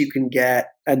rents you can get,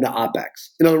 and the OpEx.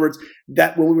 In other words,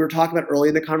 that when we were talking about early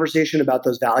in the conversation about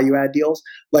those value add deals,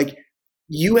 like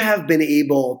you have been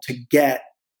able to get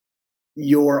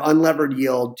your unlevered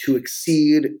yield to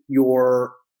exceed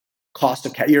your cost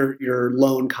of your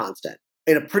loan constant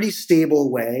in a pretty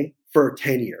stable way for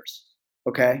 10 years.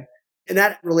 Okay. And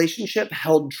that relationship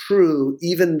held true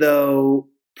even though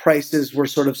prices were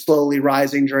sort of slowly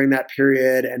rising during that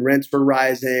period and rents were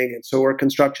rising and so were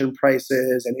construction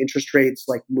prices and interest rates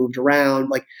like moved around,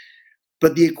 like,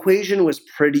 but the equation was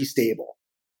pretty stable.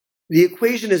 The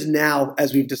equation is now,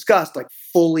 as we've discussed, like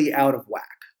fully out of whack.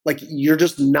 Like you're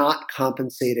just not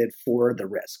compensated for the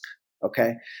risk.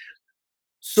 Okay.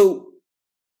 So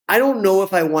I don't know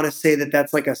if I want to say that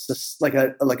that's like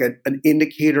an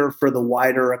indicator for the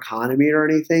wider economy or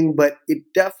anything, but it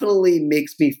definitely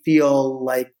makes me feel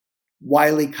like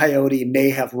Wile E. Coyote may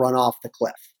have run off the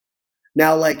cliff.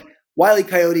 Now, like Wile E.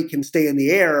 Coyote can stay in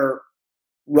the air,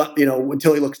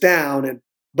 until he looks down,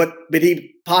 but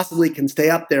he possibly can stay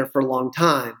up there for a long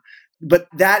time. But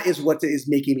that is what is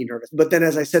making me nervous. But then,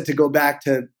 as I said, to go back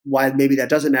to why maybe that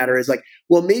doesn't matter is like,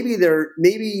 well, maybe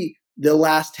the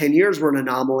last 10 years were an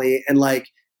anomaly and like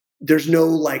there's no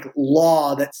like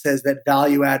law that says that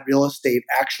value add real estate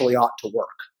actually ought to work.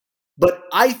 But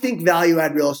I think value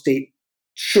add real estate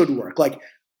should work. Like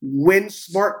when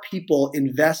smart people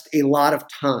invest a lot of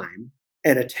time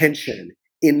and attention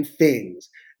in things,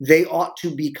 they ought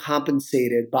to be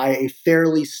compensated by a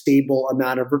fairly stable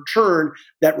amount of return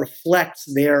that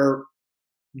reflects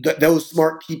those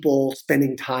smart people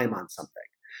spending time on something.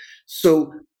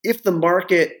 So if the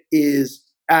market is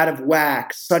out of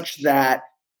whack such that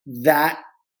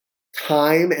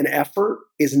time and effort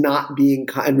is not being,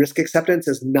 and risk acceptance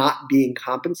is not being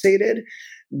compensated,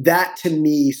 that to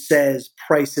me says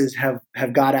prices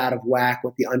have got out of whack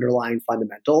with the underlying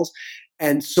fundamentals.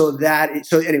 And so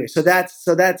that's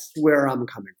where I'm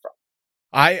coming from.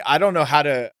 I don't know how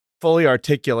to fully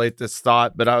articulate this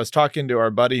thought, but I was talking to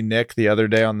our buddy Nick the other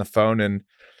day on the phone, and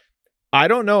I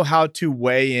don't know how to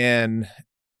weigh in.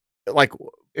 Like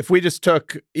if we just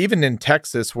took, even in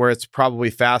Texas where it's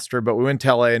probably faster, but we went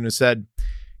to LA and we said,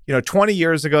 20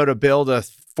 years ago to build a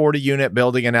 40 unit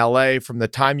building in LA, from the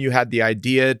time you had the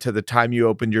idea to the time you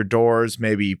opened your doors,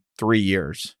 maybe 3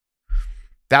 years.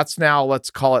 That's now,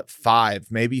 let's call it 5,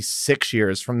 maybe 6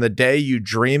 years from the day you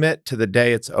dream it to the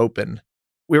day it's open.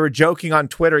 We were joking on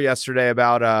Twitter yesterday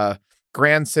about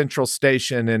Grand Central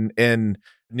Station in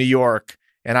New York.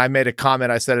 And I made a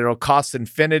comment. I said, it'll cost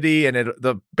infinity and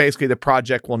basically the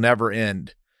project will never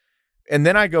end. And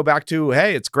then I go back to,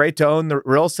 hey, it's great to own the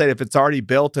real estate if it's already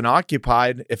built and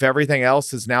occupied, if everything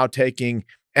else is now taking,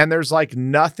 and there's like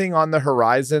nothing on the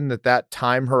horizon that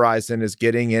time horizon is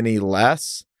getting any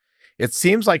less. It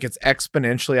seems like it's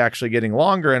exponentially actually getting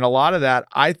longer. And a lot of that,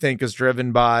 I think, is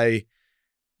driven by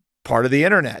part of the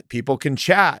internet. People can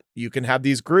chat. You can have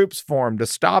these groups formed to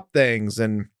stop things.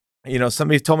 And,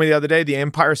 somebody told me the other day, the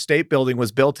Empire State Building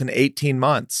was built in 18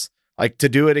 months. Like to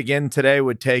do it again today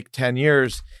would take 10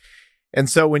 years. And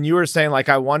so when you were saying, like,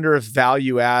 I wonder if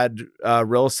value add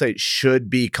real estate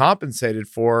should be compensated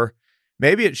for,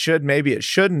 maybe it should, maybe it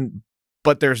shouldn't.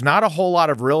 But there's not a whole lot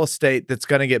of real estate that's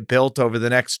going to get built over the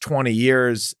next 20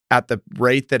 years at the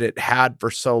rate that it had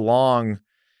for so long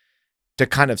to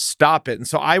kind of stop it. And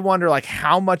so I wonder, like,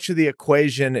 how much of the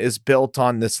equation is built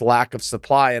on this lack of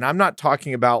supply? And I'm not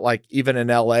talking about like even in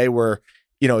LA where,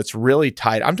 it's really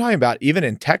tight. I'm talking about even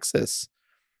in Texas.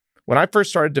 When I first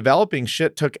started developing,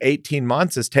 shit took 18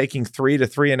 months, is taking 3 to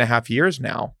 3.5 years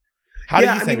now. How do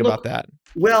you think about that?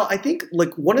 Well, I think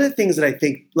like one of the things that I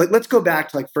think, like, let's go back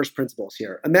to like first principles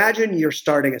here. Imagine you're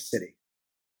starting a city,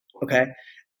 okay?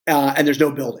 And there's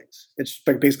no buildings. It's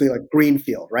basically like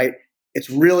greenfield, right? It's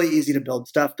really easy to build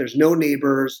stuff. There's no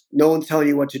neighbors. No one's telling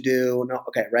you what to do. No,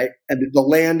 okay, right? And the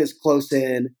land is close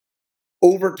in.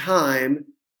 Over time,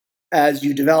 as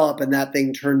you develop and that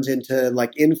thing turns into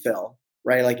like infill,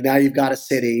 right? Like now you've got a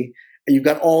city and you've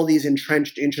got all these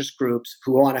entrenched interest groups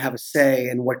who want to have a say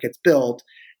in what gets built.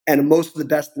 And most of the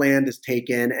best land is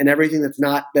taken, and everything that's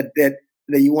not that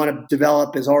you want to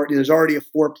develop there's already a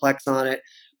fourplex on it.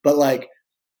 But like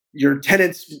the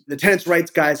tenants' rights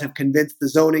guys have convinced the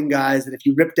zoning guys that if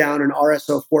you rip down an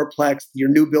RSO fourplex, your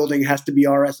new building has to be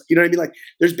RSO. You know what I mean? Like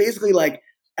there's basically like,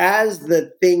 as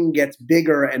the thing gets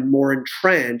bigger and more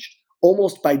entrenched,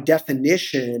 almost by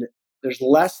definition, there's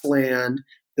less land.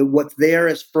 That what's there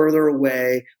is further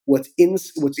away. What's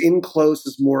in close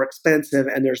is more expensive,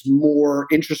 and there's more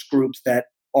interest groups that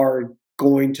are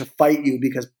going to fight you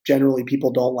because generally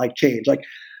people don't like change. Like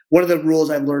one of the rules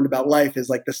I've learned about life is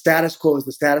like the status quo is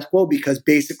the status quo because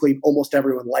basically almost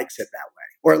everyone likes it that way,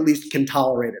 or at least can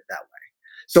tolerate it that way.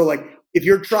 So like if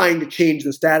you're trying to change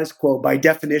the status quo, by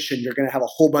definition, you're going to have a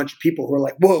whole bunch of people who are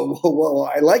like, whoa, whoa, whoa,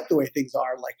 I like the way things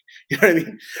are. Like, you know what I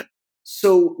mean?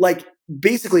 So like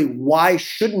basically, why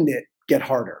shouldn't it get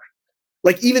harder?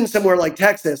 Like even somewhere like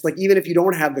Texas, like even if you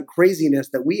don't have the craziness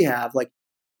that we have, like,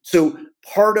 so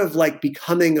part of like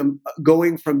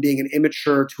going from being an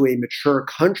immature to a mature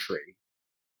country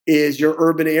is your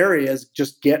urban areas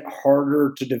just get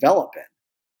harder to develop in.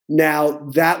 Now,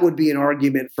 that would be an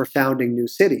argument for founding new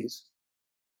cities.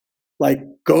 Like,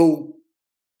 go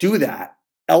do that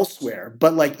elsewhere.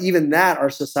 But like even that,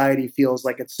 our society feels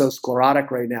like it's so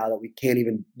sclerotic right now that we can't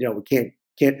even, we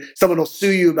can't, someone will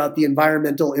sue you about the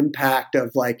environmental impact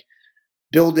of like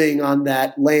building on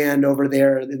that land over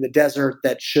there in the desert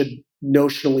that should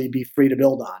notionally be free to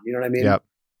build on. You know what I mean? Yep.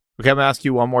 Okay, I'm going to ask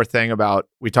you one more thing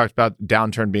we talked about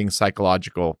downturn being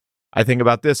psychological. I think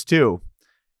about this too.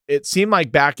 It seemed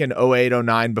like back in 08,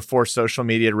 09, before social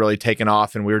media had really taken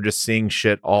off and we were just seeing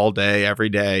shit all day, every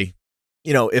day.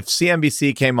 If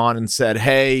CNBC came on and said,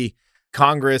 hey,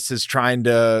 Congress is trying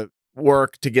to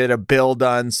work to get a bill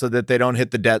done so that they don't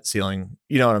hit the debt ceiling,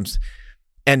 you know what I'm saying?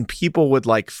 And people would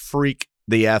like freak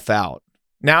the F out.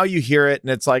 Now you hear it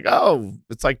and it's like, oh,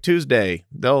 it's like Tuesday.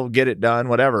 They'll get it done,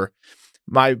 whatever.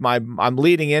 I'm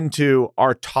leading into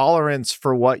our tolerance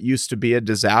for what used to be a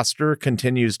disaster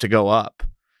continues to go up.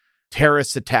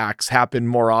 Terrorist attacks happen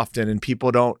more often and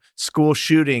school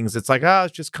shootings. It's like,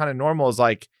 it's just kind of normal. It's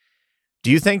like,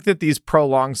 do you think that these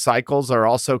prolonged cycles are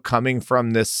also coming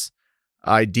from this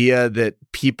idea that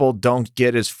people don't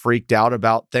get as freaked out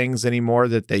about things anymore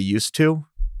that they used to?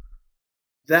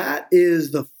 That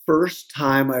is the first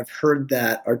time I've heard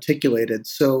that articulated.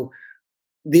 So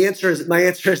my answer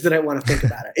is that I want to think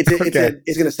about it.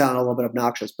 It's going to sound a little bit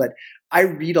obnoxious, but I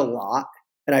read a lot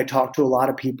and I talk to a lot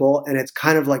of people, and it's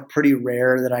kind of like pretty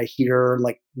rare that I hear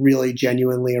like really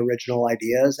genuinely original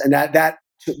ideas. And that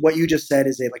what you just said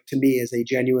is to me is a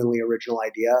genuinely original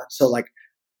idea. So like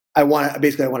I want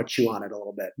to chew on it a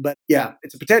little bit, but yeah,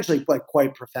 it's a potentially like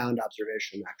quite profound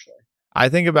observation actually. I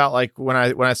think about like when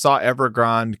I saw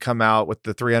Evergrande come out with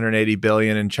the 380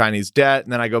 billion in Chinese debt,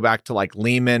 and then I go back to like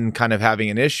Lehman kind of having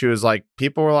an issue. Is like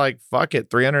people were like, "Fuck it,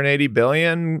 380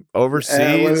 billion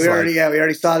overseas." We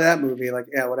already saw that movie. Like,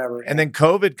 yeah, whatever. And then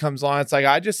COVID comes along. It's like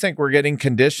I just think we're getting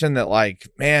conditioned that like,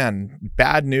 man,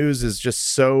 bad news is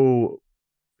just so.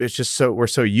 It's just so we're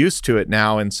so used to it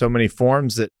now in so many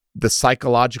forms that the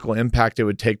psychological impact it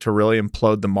would take to really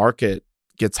implode the market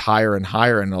gets higher and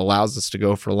higher and allows us to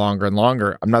go for longer and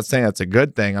longer. I'm not saying that's a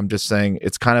good thing. I'm just saying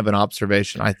it's kind of an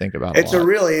observation I think about. It's a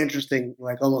really interesting,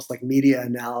 like almost like media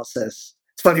analysis.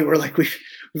 It's funny. We've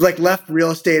like left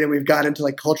real estate and we've got into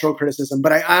like cultural criticism.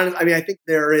 But I think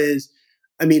there is,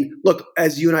 look,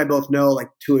 as you and I both know, like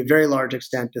to a very large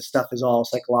extent, this stuff is all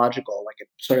psychological, like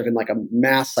it's sort of in like a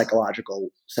mass psychological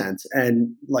sense.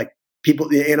 And like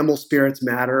the animal spirits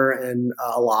matter and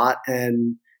a lot.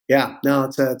 And yeah, no,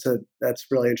 that's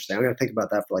really interesting. I'm going to think about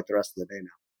that for like the rest of the day now.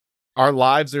 Our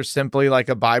lives are simply like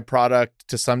a byproduct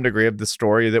to some degree of the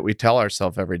story that we tell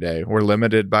ourselves every day. We're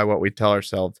limited by what we tell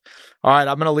ourselves. All right,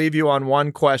 I'm going to leave you on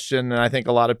one question, and I think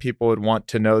a lot of people would want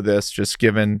to know this just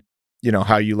given,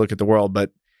 how you look at the world.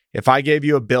 But if I gave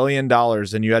you $1 billion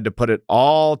and you had to put it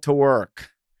all to work,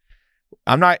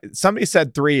 somebody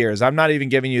said 3 years. I'm not even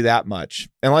giving you that much.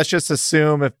 And let's just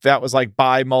assume if that was like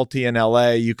buy multi in LA,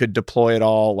 you could deploy it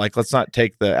all. Like, let's not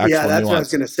take the actual that's nuance. What I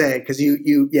was going to say. Cause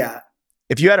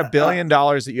if you had $1 billion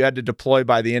that you had to deploy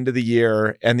by the end of the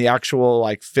year and the actual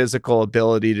like physical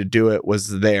ability to do it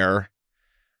was there,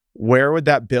 where would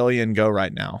that billion go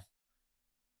right now?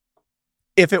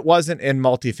 If it wasn't in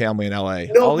multifamily in LA,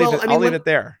 I'll leave it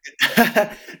there.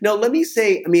 No, let me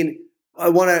say,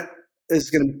 this is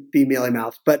going to be mealy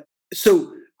mouth, but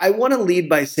so I want to lead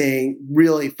by saying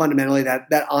really fundamentally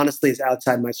that honestly is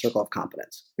outside my circle of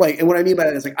competence. Like, and what I mean by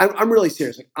that is like, I'm really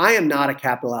serious. Like, I am not a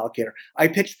capital allocator. I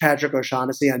pitched Patrick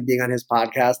O'Shaughnessy on being on his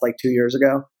podcast like 2 years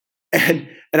ago. And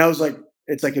I was like,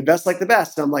 it's like invest like the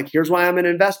best. And I'm like, here's why I'm an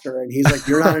investor. And he's like,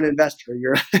 you're not an investor.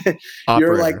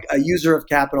 You're like a user of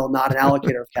capital, not an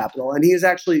allocator of capital. And he is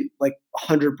actually like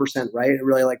 100% right. It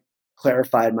really like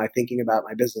clarified my thinking about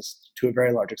my business to a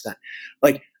very large extent.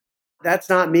 Like, that's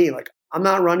not me. Like, I'm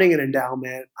not running an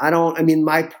endowment.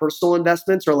 My personal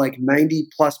investments are like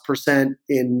 90+%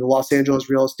 in Los Angeles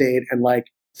real estate and like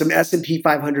some S&P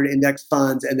 500 index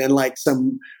funds, and then like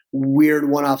some weird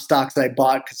one-off stocks that I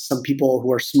bought because some people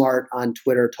who are smart on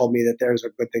Twitter told me that there's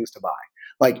are good things to buy.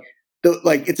 Like,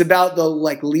 it's about the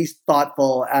like least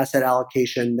thoughtful asset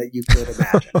allocation that you could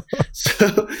imagine.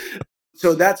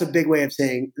 So that's a big way of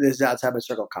saying this is outside my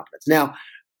circle of competence. Now,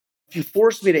 if you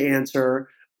force me to answer,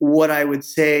 what I would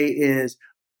say is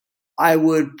I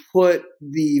would put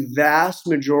the vast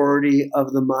majority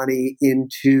of the money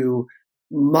into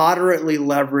moderately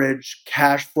leveraged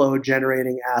cash flow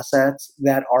generating assets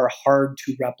that are hard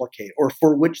to replicate, or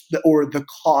for which the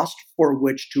cost for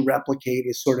which to replicate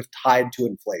is sort of tied to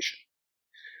inflation.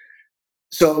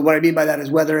 So what I mean by that is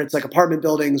whether it's like apartment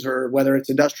buildings or whether it's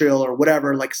industrial or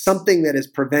whatever, like something that is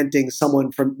preventing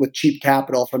someone with cheap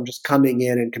capital from just coming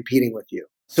in and competing with you.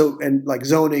 So, and like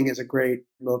zoning is a great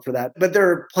mode for that. But there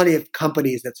are plenty of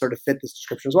companies that sort of fit this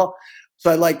description as well.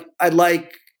 So I'd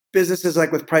like businesses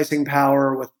like with pricing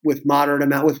power, with moderate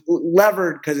amount, with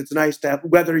levered, because it's nice to have,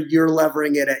 whether you're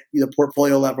levering it at the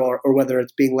portfolio level or whether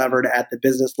it's being levered at the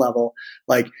business level,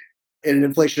 like in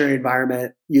an inflationary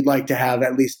environment, you'd like to have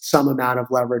at least some amount of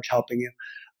leverage helping you.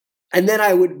 And then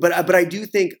I would, but I do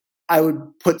think I would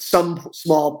put some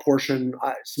small portion,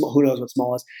 who knows what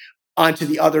small is, onto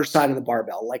the other side of the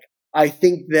barbell. Like I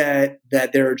think that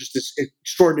there are just this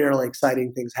extraordinarily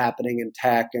exciting things happening in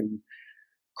tech and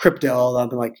crypto.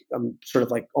 I'm sort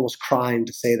of like almost crying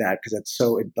to say that because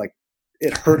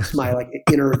it hurts my like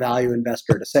inner value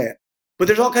investor to say it. But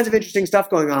there's all kinds of interesting stuff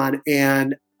going on,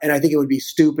 and I think it would be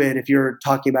stupid if you're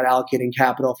talking about allocating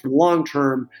capital for the long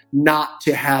term not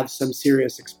to have some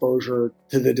serious exposure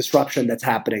to the disruption that's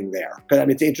happening there. Because I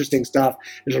mean, it's interesting stuff.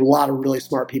 There's a lot of really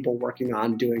smart people working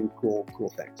on doing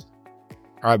cool things.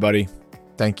 All right, buddy.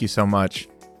 Thank you so much.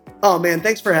 Oh man,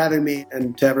 thanks for having me,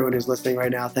 and to everyone who's listening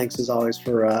right now, thanks as always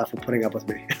for putting up with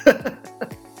me. Hey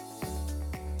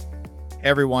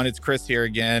everyone, it's Chris here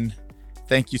again.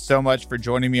 Thank you so much for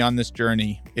joining me on this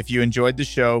journey. If you enjoyed the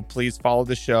show, please follow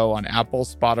the show on Apple,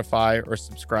 Spotify, or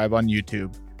subscribe on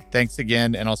YouTube. Thanks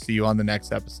again, and I'll see you on the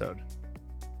next episode.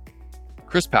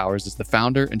 Chris Powers is the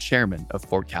founder and chairman of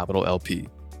Fort Capital LP.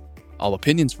 All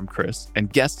opinions from Chris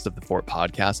and guests of the Fort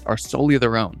podcast are solely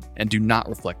their own and do not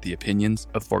reflect the opinions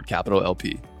of Fort Capital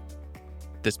LP.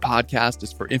 This podcast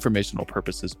is for informational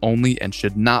purposes only and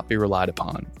should not be relied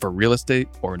upon for real estate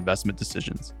or investment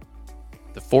decisions.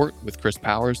 The Fort with Chris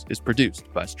Powers is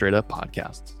produced by Straight Up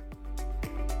Podcasts.